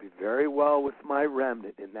us it'll be very well with my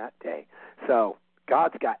remnant in that day. So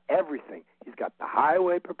God's got everything. He's got the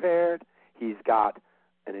highway prepared. He's got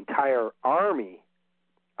an entire army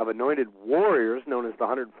of anointed warriors known as the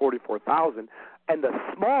 144,000, and the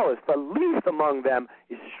smallest, the least among them,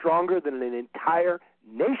 is stronger than an entire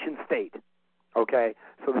nation state. Okay?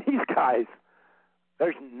 So these guys,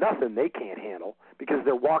 there's nothing they can't handle, because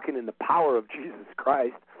they're walking in the power of Jesus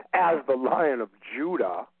Christ as the Lion of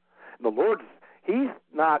Judah. And the Lord, he's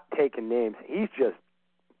not taking names.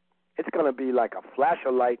 It's going to be like a flash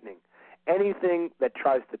of lightning. Anything that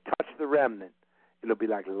tries to touch the remnant, it'll be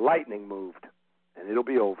like lightning moved, and it'll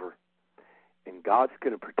be over. And God's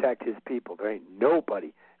going to protect his people. There ain't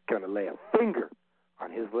nobody going to lay a finger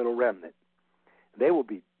on his little remnant. They will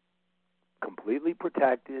be completely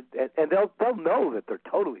protected, and they'll know that they're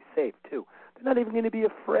totally safe, too. They're not even going to be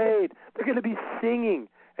afraid. They're going to be singing.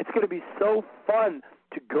 It's going to be so fun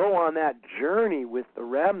to go on that journey with the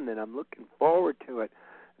remnant. I'm looking forward to it.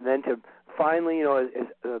 And then to finally, as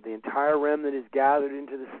the entire remnant is gathered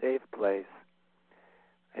into the safe place,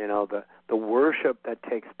 the worship that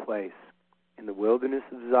takes place in the wilderness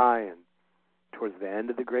of Zion towards the end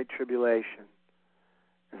of the Great Tribulation,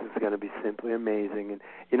 this is going to be simply amazing.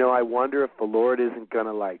 And, I wonder if the Lord isn't going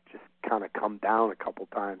to, just kind of come down a couple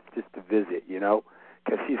times just to visit,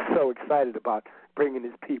 because he's so excited about bringing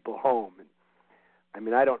his people home.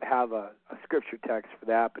 And, I don't have a scripture text for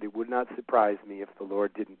that, but it would not surprise me if the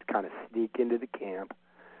Lord didn't kind of sneak into the camp,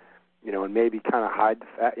 and maybe kind of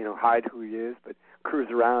hide who he is, but cruise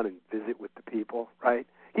around and visit with the people, right?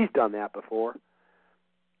 He's done that before.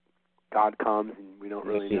 God comes and we don't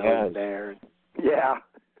really know he's there. Yeah.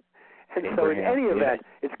 And so in any event,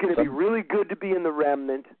 it's going to be really good to be in the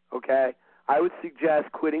remnant, okay? I would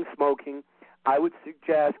suggest quitting smoking. I would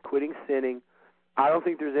suggest quitting sinning. I don't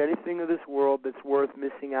think there's anything of this world that's worth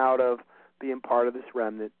missing out of being part of this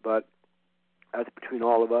remnant, but that's between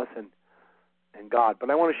all of us and God. But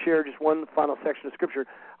I want to share just one final section of Scripture,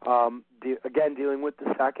 again, dealing with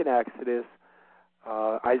the second Exodus,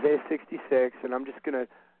 Isaiah 66, and I'm just going to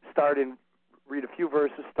read a few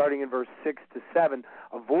verses starting in verse 6 to 7.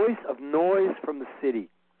 A voice of noise from the city,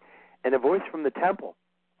 and a voice from the temple,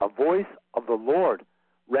 a voice of the Lord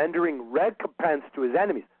rendering recompense to his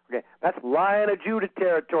enemies. Okay, that's Lion of Judah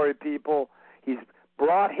territory, people. He's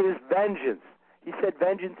brought his vengeance. He said,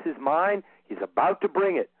 vengeance is mine. He's about to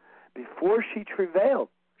bring it. Before she travailed,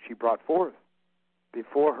 she brought forth.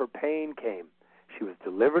 Before her pain came, she was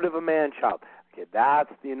delivered of a man-child. Okay,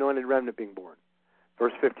 that's the anointed remnant being born.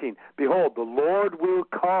 Verse 15, behold, the Lord will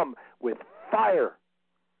come with fire.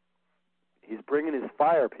 He's bringing his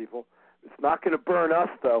fire, people. It's not going to burn us,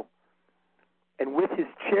 though. And with his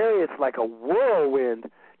chariots like a whirlwind,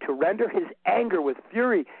 to render his anger with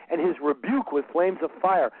fury and his rebuke with flames of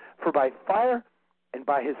fire. For by fire and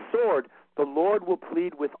by his sword the Lord will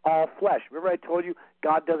plead with all flesh. Remember I told you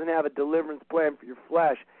God doesn't have a deliverance plan for your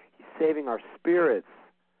flesh. He's saving our spirits.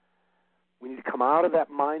 We need to come out of that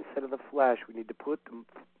mindset of the flesh. We need to put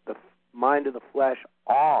the mind of the flesh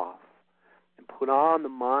off and put on the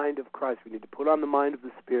mind of Christ. We need to put on the mind of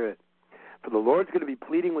the Spirit. For the Lord's going to be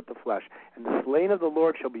pleading with the flesh, and the slain of the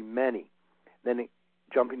Lord shall be many. Then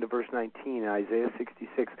jumping to verse 19, Isaiah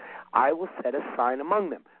 66, I will set a sign among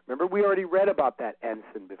them. Remember, we already read about that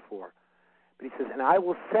ensign before. But he says, and I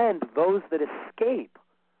will send those that escape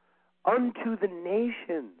unto the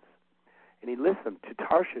nations. And he lists them to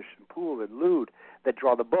Tarshish and Pool and Lud, that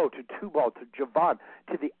draw the bow, to Tubal, to Javan,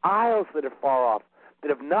 to the isles that are far off, that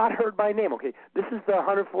have not heard my name. Okay, this is the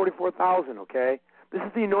 144,000, okay? This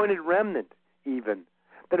is the anointed remnant, even,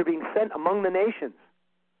 that are being sent among the nations,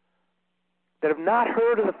 that have not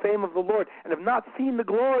heard of the fame of the Lord and have not seen the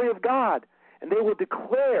glory of God. And they will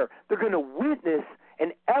declare, they're going to witness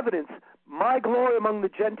and evidence my glory among the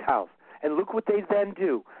Gentiles. And look what they then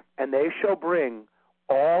do. And they shall bring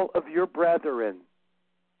all of your brethren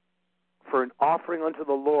for an offering unto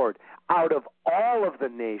the Lord out of all of the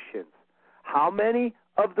nations. How many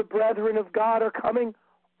of the brethren of God are coming?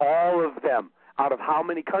 All of them. Out of how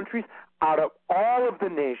many countries? Out of all of the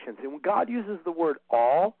nations. And when God uses the word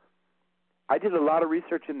all, I did a lot of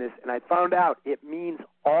research in this, and I found out it means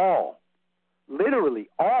all. Literally,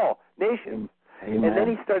 all nations. Amen. And then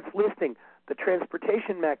he starts listing the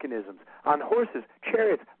transportation mechanisms on horses,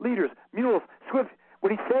 chariots, leaders, mules, swift.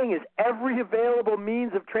 What he's saying is every available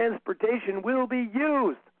means of transportation will be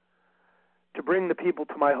used to bring the people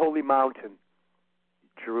to my holy mountain,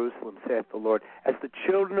 Jerusalem, saith the Lord, as the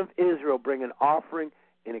children of Israel bring an offering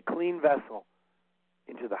in a clean vessel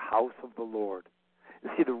into the house of the Lord. You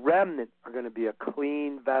see, the remnant are going to be a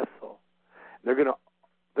clean vessel. They're going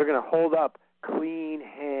to hold up clean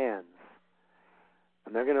hands,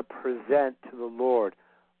 and they're going to present to the Lord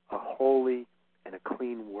a holy and a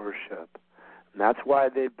clean worship. And that's why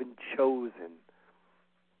they've been chosen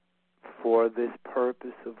for this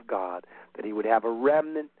purpose of God, that he would have a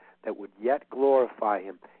remnant that would yet glorify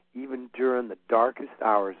him even during the darkest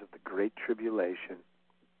hours of the great tribulation.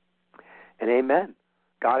 And amen.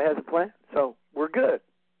 God has a plan, so we're good.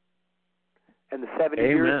 And the 70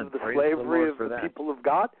 years of the slavery of the people of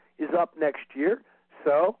God is up next year.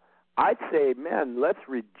 So I'd say, man, let's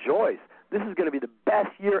rejoice. This is going to be the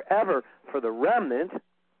best year ever for the remnant.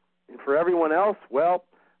 And for everyone else, well,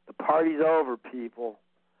 the party's over, people.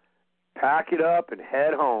 Pack it up and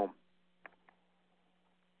head home.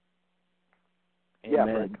 Amen.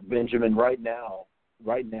 Yeah, Benjamin, right now,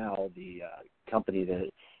 the company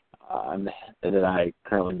that I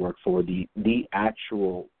currently work for, the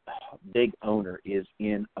actual big owner is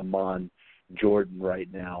in Amman, Jordan right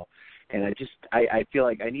now. And I feel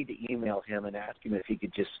like I need to email him and ask him if he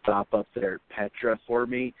could just stop up there at Petra for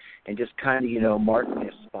me and just kind of, mark me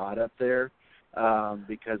a spot up there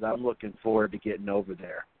because I'm looking forward to getting over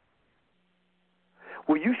there.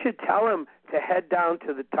 Well, you should tell him to head down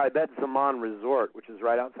to the Tibet Zaman Resort, which is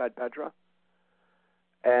right outside Petra.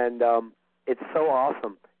 And it's so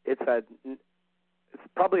awesome. It's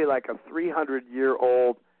probably like a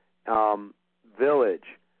 300-year-old village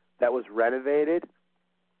that was renovated,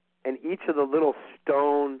 and each of the little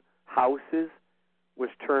stone houses was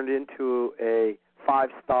turned into a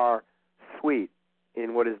 5-star suite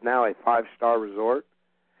in what is now a 5-star resort.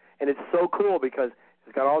 And it's so cool because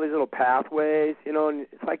it's got all these little pathways, and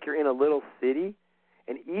it's like you're in a little city.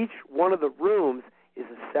 And each one of the rooms is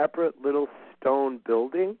a separate little stone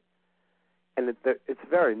building. And it's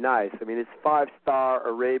very nice. I mean, it's 5-star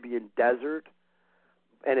Arabian desert.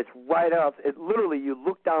 And it's right out. Literally, you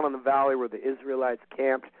look down on the valley where the Israelites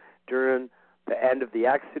camped during the end of the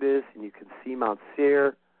Exodus, and you can see Mount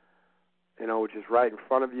Seir, which is right in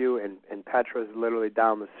front of you, and Petra is literally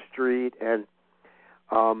down the street. And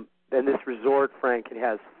this resort, Frank, it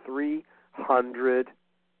has 300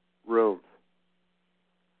 rooms.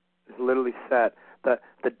 It's literally set.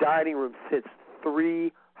 The dining room sits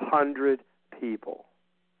 300 people,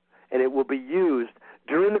 and it will be used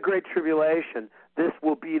During the Great Tribulation, this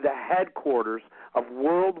will be the headquarters of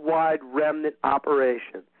worldwide remnant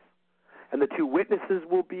operations. And the two witnesses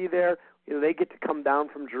will be there. They get to come down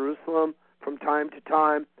from Jerusalem from time to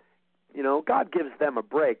time. God gives them a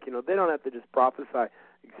break. They don't have to just prophesy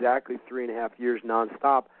exactly 3.5 years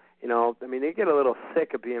nonstop. They get a little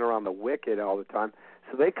sick of being around the wicked all the time.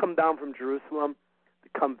 So they come down from Jerusalem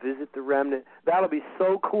to come visit the remnant. That'll be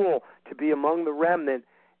so cool to be among the remnant,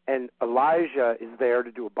 and Elijah is there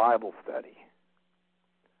to do a Bible study.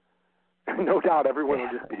 No doubt everyone will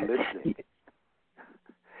just be listening.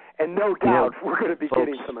 And no doubt we're going to be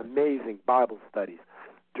getting some amazing Bible studies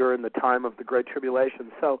during the time of the Great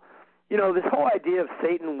Tribulation. So, this whole idea of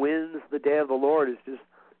Satan wins the day of the Lord is just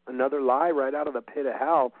another lie right out of the pit of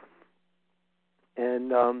hell. And,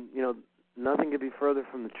 nothing could be further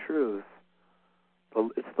from the truth.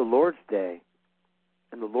 It's the Lord's day,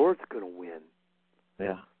 and the Lord's going to win.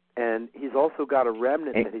 Yeah. And he's also got a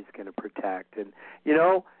remnant that he's going to protect. And,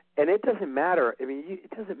 and it doesn't matter. It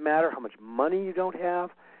doesn't matter how much money you don't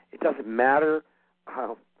have. It doesn't matter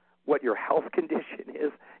what your health condition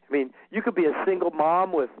is. You could be a single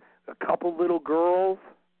mom with a couple little girls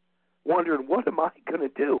wondering, what am I going to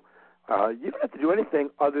do? You don't have to do anything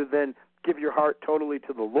other than give your heart totally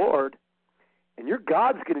to the Lord, and your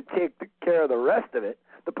God's going to take care of the rest of it.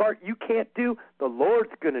 The part you can't do, the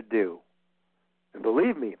Lord's going to do. And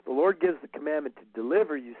believe me, if the Lord gives the commandment to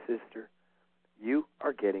deliver you, sister, you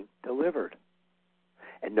are getting delivered.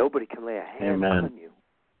 And nobody can lay a hand on you.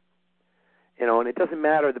 And it doesn't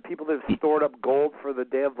matter. The people that have stored up gold for the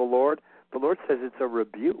day of the Lord says it's a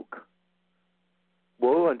rebuke.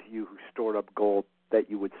 Woe unto you who stored up gold that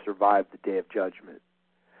you would survive the day of judgment.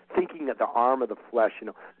 Thinking that the arm of the flesh,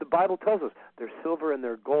 the Bible tells us their silver and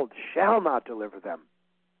their gold shall not deliver them.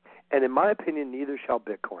 And in my opinion, neither shall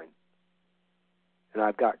Bitcoin. And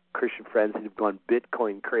I've got Christian friends that have gone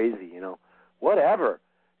Bitcoin crazy, whatever.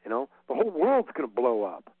 The whole world's going to blow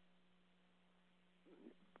up.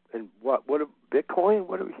 And what Bitcoin?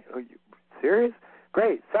 Are you serious?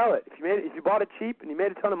 Great, sell it. If you bought it cheap and you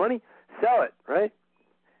made a ton of money, sell it, right?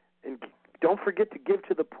 And don't forget to give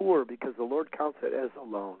to the poor, because the Lord counts it as a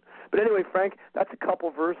loan. But anyway, Frank, that's a couple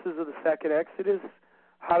verses of the second Exodus.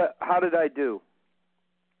 How did I do?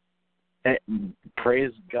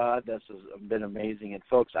 Praise God, this has been amazing. And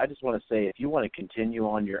folks, I just want to say, if you want to continue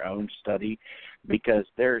on your own study, because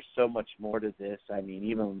there's so much more to this.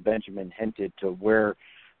 Even Benjamin hinted to where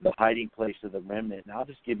the hiding place of the remnant. And I'll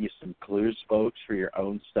just give you some clues, folks, for your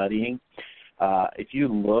own studying. If you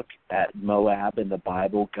look at Moab in the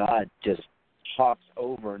Bible, God just talks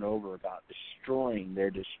over and over about destroying.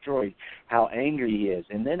 They're destroyed, how angry he is.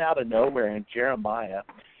 And then out of nowhere in Jeremiah,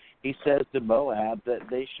 he says to Moab that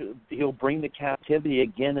he'll bring the captivity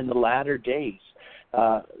again in the latter days,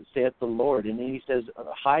 saith the Lord. And then he says,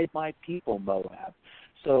 hide my people, Moab.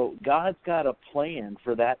 So God's got a plan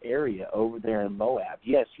for that area over there in Moab.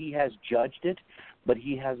 Yes, he has judged it, but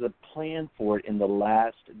he has a plan for it in the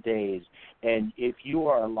last days. And if you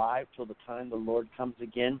are alive till the time the Lord comes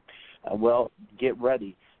again, get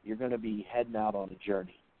ready. You're going to be heading out on a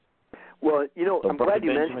journey. Well, So I'm glad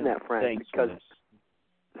you mentioned that, Frank, because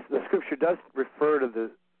the Scripture does refer to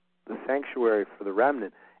the sanctuary for the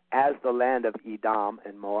remnant as the land of Edom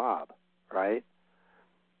and Moab, right?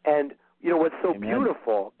 And, what's so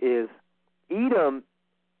beautiful is Edom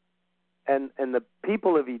and the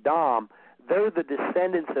people of Edom, they're the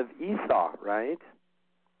descendants of Esau, right?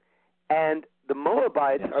 And the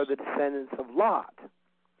Moabites are the descendants of Lot.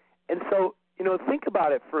 And so, think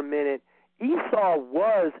about it for a minute. Esau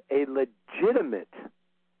was a legitimate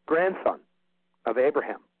grandson of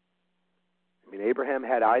Abraham. Abraham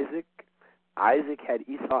had Isaac. Isaac had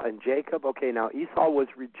Esau and Jacob. Okay, now Esau was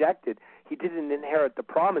rejected. He didn't inherit the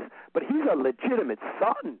promise, but he's a legitimate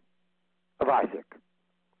son of Isaac.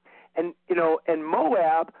 And, and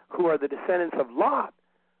Moab, who are the descendants of Lot,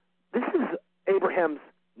 this is Abraham's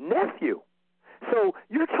nephew. So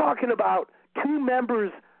you're talking about two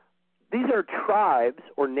members. These are tribes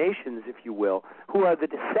or nations, if you will, who are the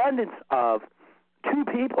descendants of two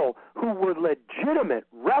people who were legitimate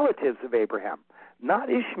relatives of Abraham, not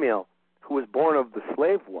Ishmael, who was born of the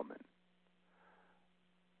slave woman,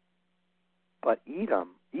 but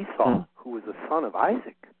Esau, who was the son of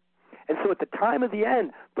Isaac. And so at the time of the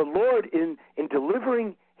end, the Lord, in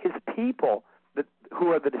delivering his people, who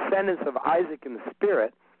are the descendants of Isaac in the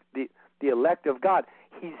Spirit, the elect of God,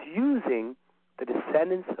 he's using the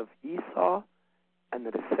descendants of Esau and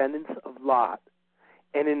the descendants of Lot.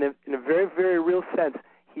 And in a very, very real sense,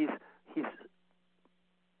 he's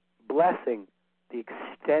blessing the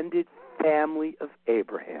extended family of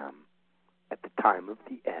Abraham at the time of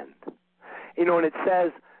the end. You know, and it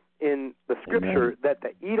says in the Scripture that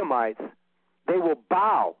the Edomites, they will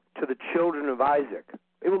bow to the children of Isaac.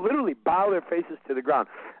 They will literally bow their faces to the ground.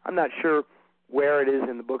 I'm not sure where it is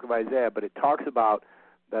in the book of Isaiah, but it talks about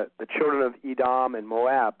the children of Edom and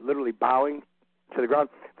Moab literally bowing to the ground.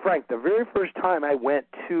 Frank, the very first time I went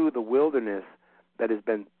to the wilderness that has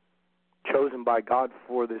been chosen by God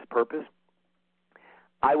for this purpose,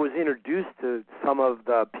 I was introduced to some of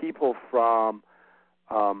the people from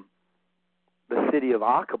the city of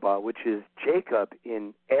Aqaba, which is Jacob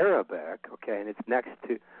in Arabic, okay, and it's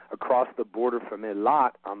across the border from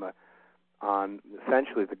Eilat on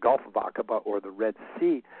essentially the Gulf of Aqaba or the Red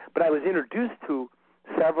Sea. But I was introduced to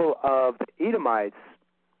several of the Edomites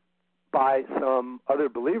by some other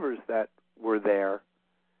believers that were there,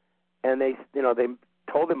 and they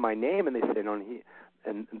told him my name, and they said,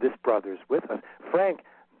 and this brother's with us. Frank,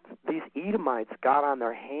 these Edomites got on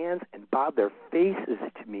their hands and bowed their faces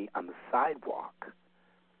to me on the sidewalk.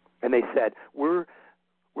 And they said, we're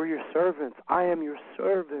your servants. I am your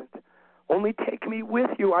servant. Only take me with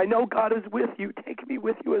you. I know God is with you. Take me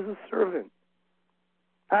with you as a servant.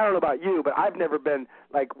 I don't know about you, but I've never been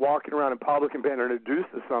like walking around in public and being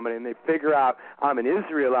introduced to somebody and they figure out I'm an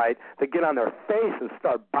Israelite. They get on their face and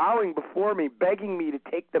start bowing before me, begging me to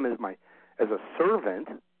take them as a servant.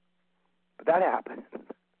 But that happened.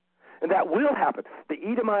 And that will happen. The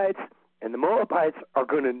Edomites and the Moabites are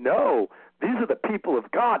going to know these are the people of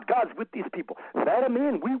God. God's with these people. Let them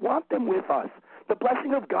in. We want them with us. The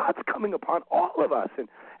blessing of God's coming upon all of us. And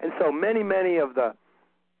so many of the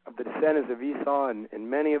descendants of Esau and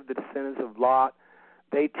many of the descendants of Lot,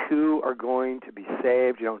 they too are going to be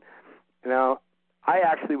saved. You know, I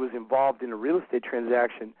actually was involved in a real estate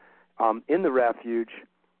transaction in the refuge,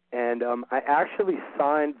 and I actually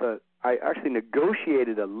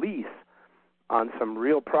negotiated a lease on some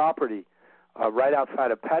real property right outside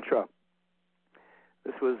of Petra.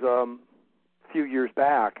 This was a few years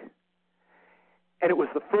back. And it was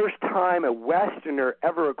the first time a Westerner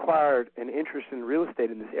ever acquired an interest in real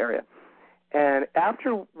estate in this area. And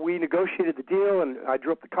after we negotiated the deal and I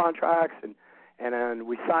drew up the contracts and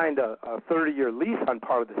we signed a 30-year lease on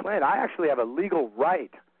part of this land, I actually have a legal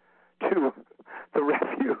right to the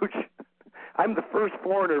refuge. I'm the first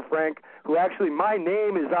foreigner, Frank, who actually, my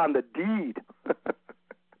name is on the deed.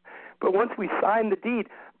 But once we signed the deed,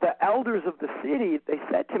 the elders of the city, they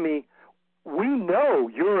said to me, we know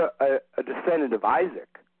you're a descendant of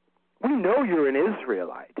Isaac. We know you're an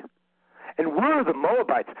Israelite. And we're the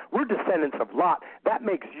Moabites. We're descendants of Lot. That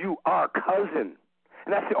makes you our cousin.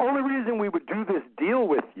 And that's the only reason we would do this deal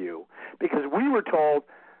with you, because we were told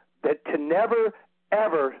that to never,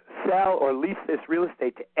 ever sell or lease this real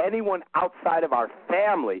estate to anyone outside of our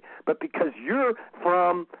family, but because you're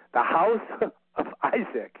from the house of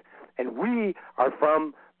Isaac and we are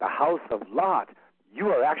from the house of Lot, you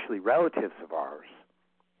are actually relatives of ours,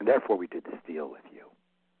 and therefore we did this deal with you.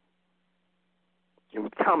 You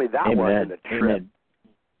tell me that wasn't a trip. Amen.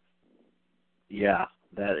 Yeah,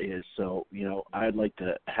 that is. So, I'd like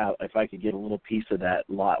to have, if I could get a little piece of that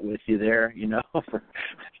lot with you there, for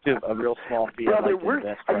a real small fee. Brother,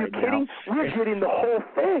 are you kidding? We're getting the whole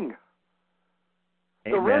thing.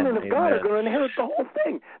 Amen. The remnant of God are going to inherit the whole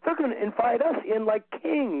thing. They're going to invite us in like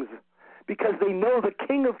kings because they know the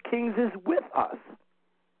King of Kings is with us.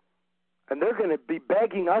 And they're going to be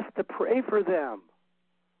begging us to pray for them.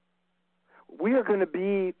 We are going to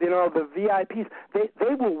be, the VIPs.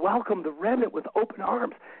 They will welcome the remnant with open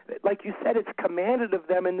arms. Like you said, it's commanded of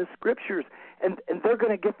them in the Scriptures. And they're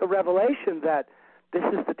going to get the revelation that this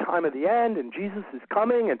is the time of the end and Jesus is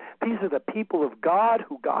coming and these are the people of God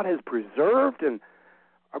who God has preserved. And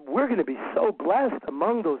we're going to be so blessed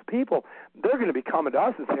among those people. They're going to be coming to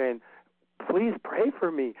us and saying, please pray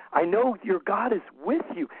for me. I know your God is with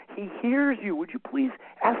you. He hears you. Would you please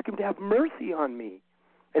ask him to have mercy on me?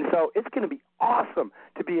 And so it's going to be awesome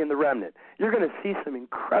to be in the remnant. You're going to see some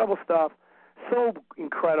incredible stuff, so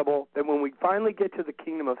incredible that when we finally get to the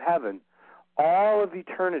kingdom of heaven, all of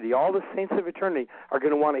eternity, all the saints of eternity are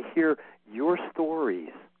going to want to hear your stories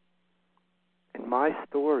and my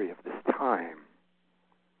story of this time.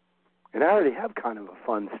 And I already have kind of a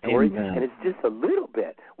fun story, Amen. and it's just a little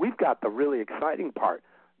bit. We've got the really exciting part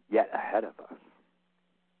yet ahead of us.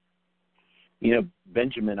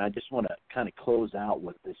 Benjamin, I just want to kind of close out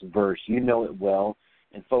with this verse. You know it well.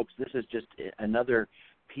 And, folks, this is just another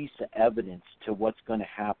piece of evidence to what's going to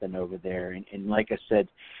happen over there. And like I said,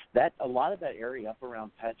 that a lot of that area up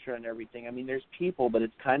around Petra and everything, there's people, but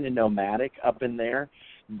it's kind of nomadic up in there.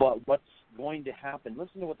 But what's going to happen,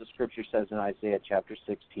 listen to what the Scripture says in Isaiah chapter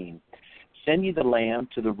 16. Send ye the lamb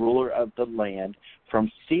to the ruler of the land, from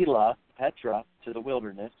Selah, Petra, to the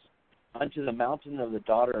wilderness, unto the mountain of the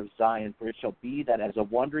daughter of Zion, for it shall be that as a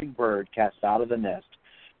wandering bird cast out of the nest,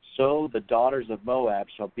 so the daughters of Moab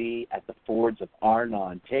shall be at the fords of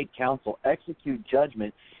Arnon. Take counsel, execute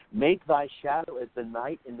judgment, make thy shadow as the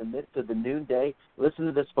night in the midst of the noonday. Listen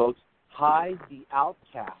to this, folks. Hide the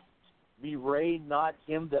outcast, bewray not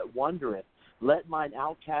him that wandereth. Let mine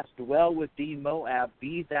outcast dwell with thee, Moab.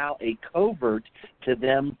 Be thou a covert to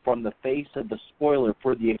them from the face of the spoiler.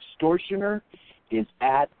 For the extortioner is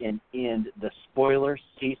at an end. The spoiler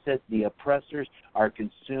ceaseth. The oppressors are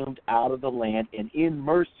consumed out of the land. And in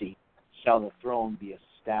mercy shall the throne be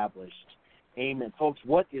established. Amen. Folks,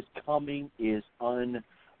 what is coming is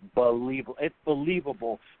unbelievable. It's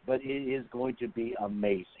believable, but it is going to be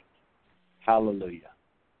amazing. Hallelujah.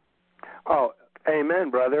 Oh,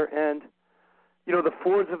 amen, brother. And you know, the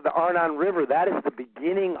fords of the Arnon River, that is the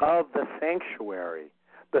beginning of the sanctuary,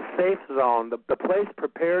 the safe zone, the place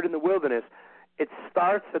prepared in the wilderness. It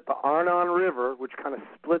starts at the Arnon River, which kind of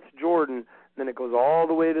splits Jordan, and then it goes all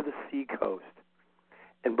the way to the sea coast.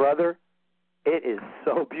 And, brother, it is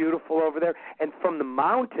so beautiful over there. And from the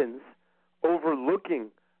mountains overlooking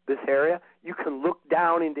this area, you can look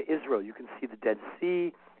down into Israel. You can see the Dead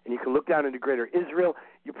Sea, and you can look down into greater Israel.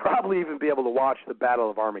 You'll probably even be able to watch the Battle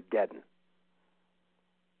of Armageddon.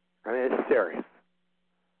 I mean, it's serious.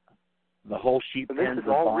 The whole sheep pens of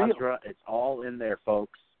Basra, it's all in there,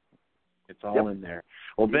 folks. It's all in there.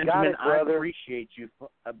 Well, You Benjamin, got it, I appreciate you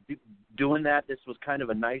doing that. This was kind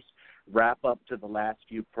of a nice wrap-up to the last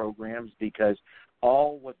few programs, because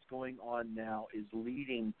all what's going on now is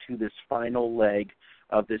leading to this final leg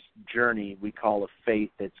of this journey we call a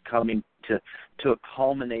faith that's coming to a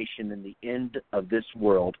culmination in the end of this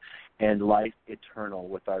world and life eternal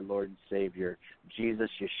with our Lord and Savior, Jesus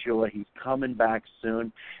Yeshua. He's coming back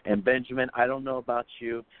soon. And Benjamin, I don't know about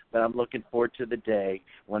you, but I'm looking forward to the day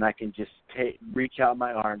when I can just reach out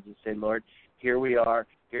my arms and say, Lord, here we are.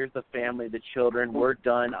 Here's the family, the children. We're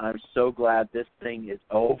done. I'm so glad this thing is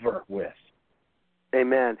over with.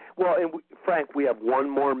 Amen. Well, and Frank, we have one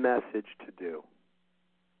more message to do.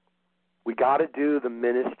 We got to do the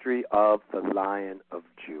ministry of the Lion of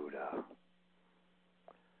Judah.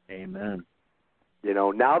 Amen. You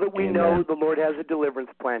know, now that we Amen. know the Lord has a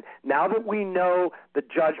deliverance plan, now that we know the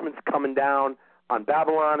judgment's coming down on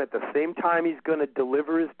Babylon at the same time he's going to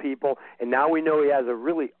deliver his people, and now we know he has a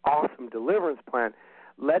really awesome deliverance plan,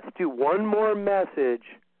 let's do one more message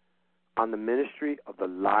on the ministry of the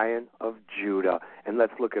Lion of Judah. And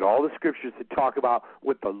let's look at all the scriptures that talk about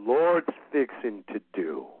what the Lord's fixing to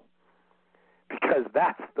do. Because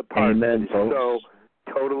that's the part Amen, that is so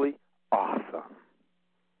totally awesome.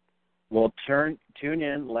 Well, tune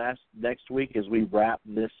in next week as we wrap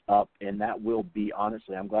this up, and that will be,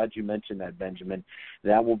 honestly, I'm glad you mentioned that, Benjamin.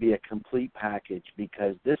 That will be a complete package,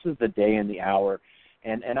 because this is the day and the hour,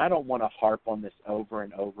 and I don't want to harp on this over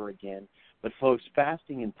and over again, but folks,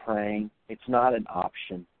 fasting and praying, it's not an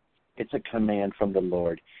option. It's a command from the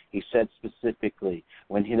Lord. He said specifically,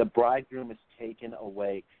 when the bridegroom is taken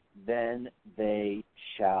away, then they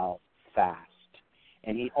shall fast.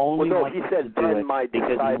 And he only wants he us said, to do then it my because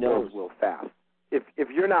he knows. disciples will fast. If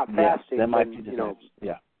you're not fasting, then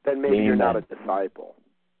then maybe you're not a disciple.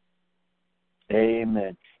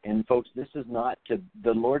 Amen. And folks, this is not the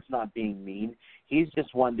Lord's not being mean. He's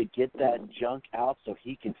just wanting to get that junk out so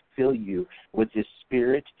he can fill you with his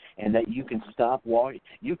Spirit, and that you can stop walking.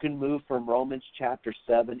 You can move from Romans chapter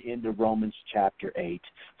 7 into Romans chapter 8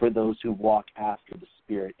 for those who walk after the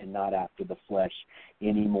Spirit and not after the flesh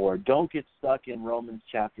anymore. Don't get stuck in Romans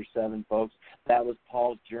chapter 7, folks. That was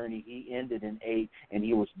Paul's journey. He ended in 8, and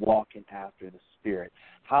he was walking after the Spirit.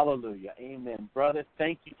 Hallelujah. Amen. Brother,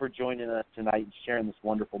 thank you for joining us tonight and sharing this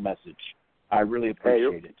wonderful message. I really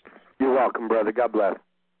appreciate it. You're welcome, brother. God bless.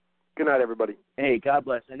 Good night, everybody. Hey, God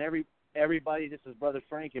bless. And everybody, this is Brother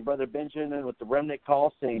Frank and Brother Benjamin with the Remnant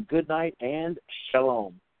Call saying good night and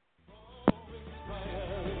shalom.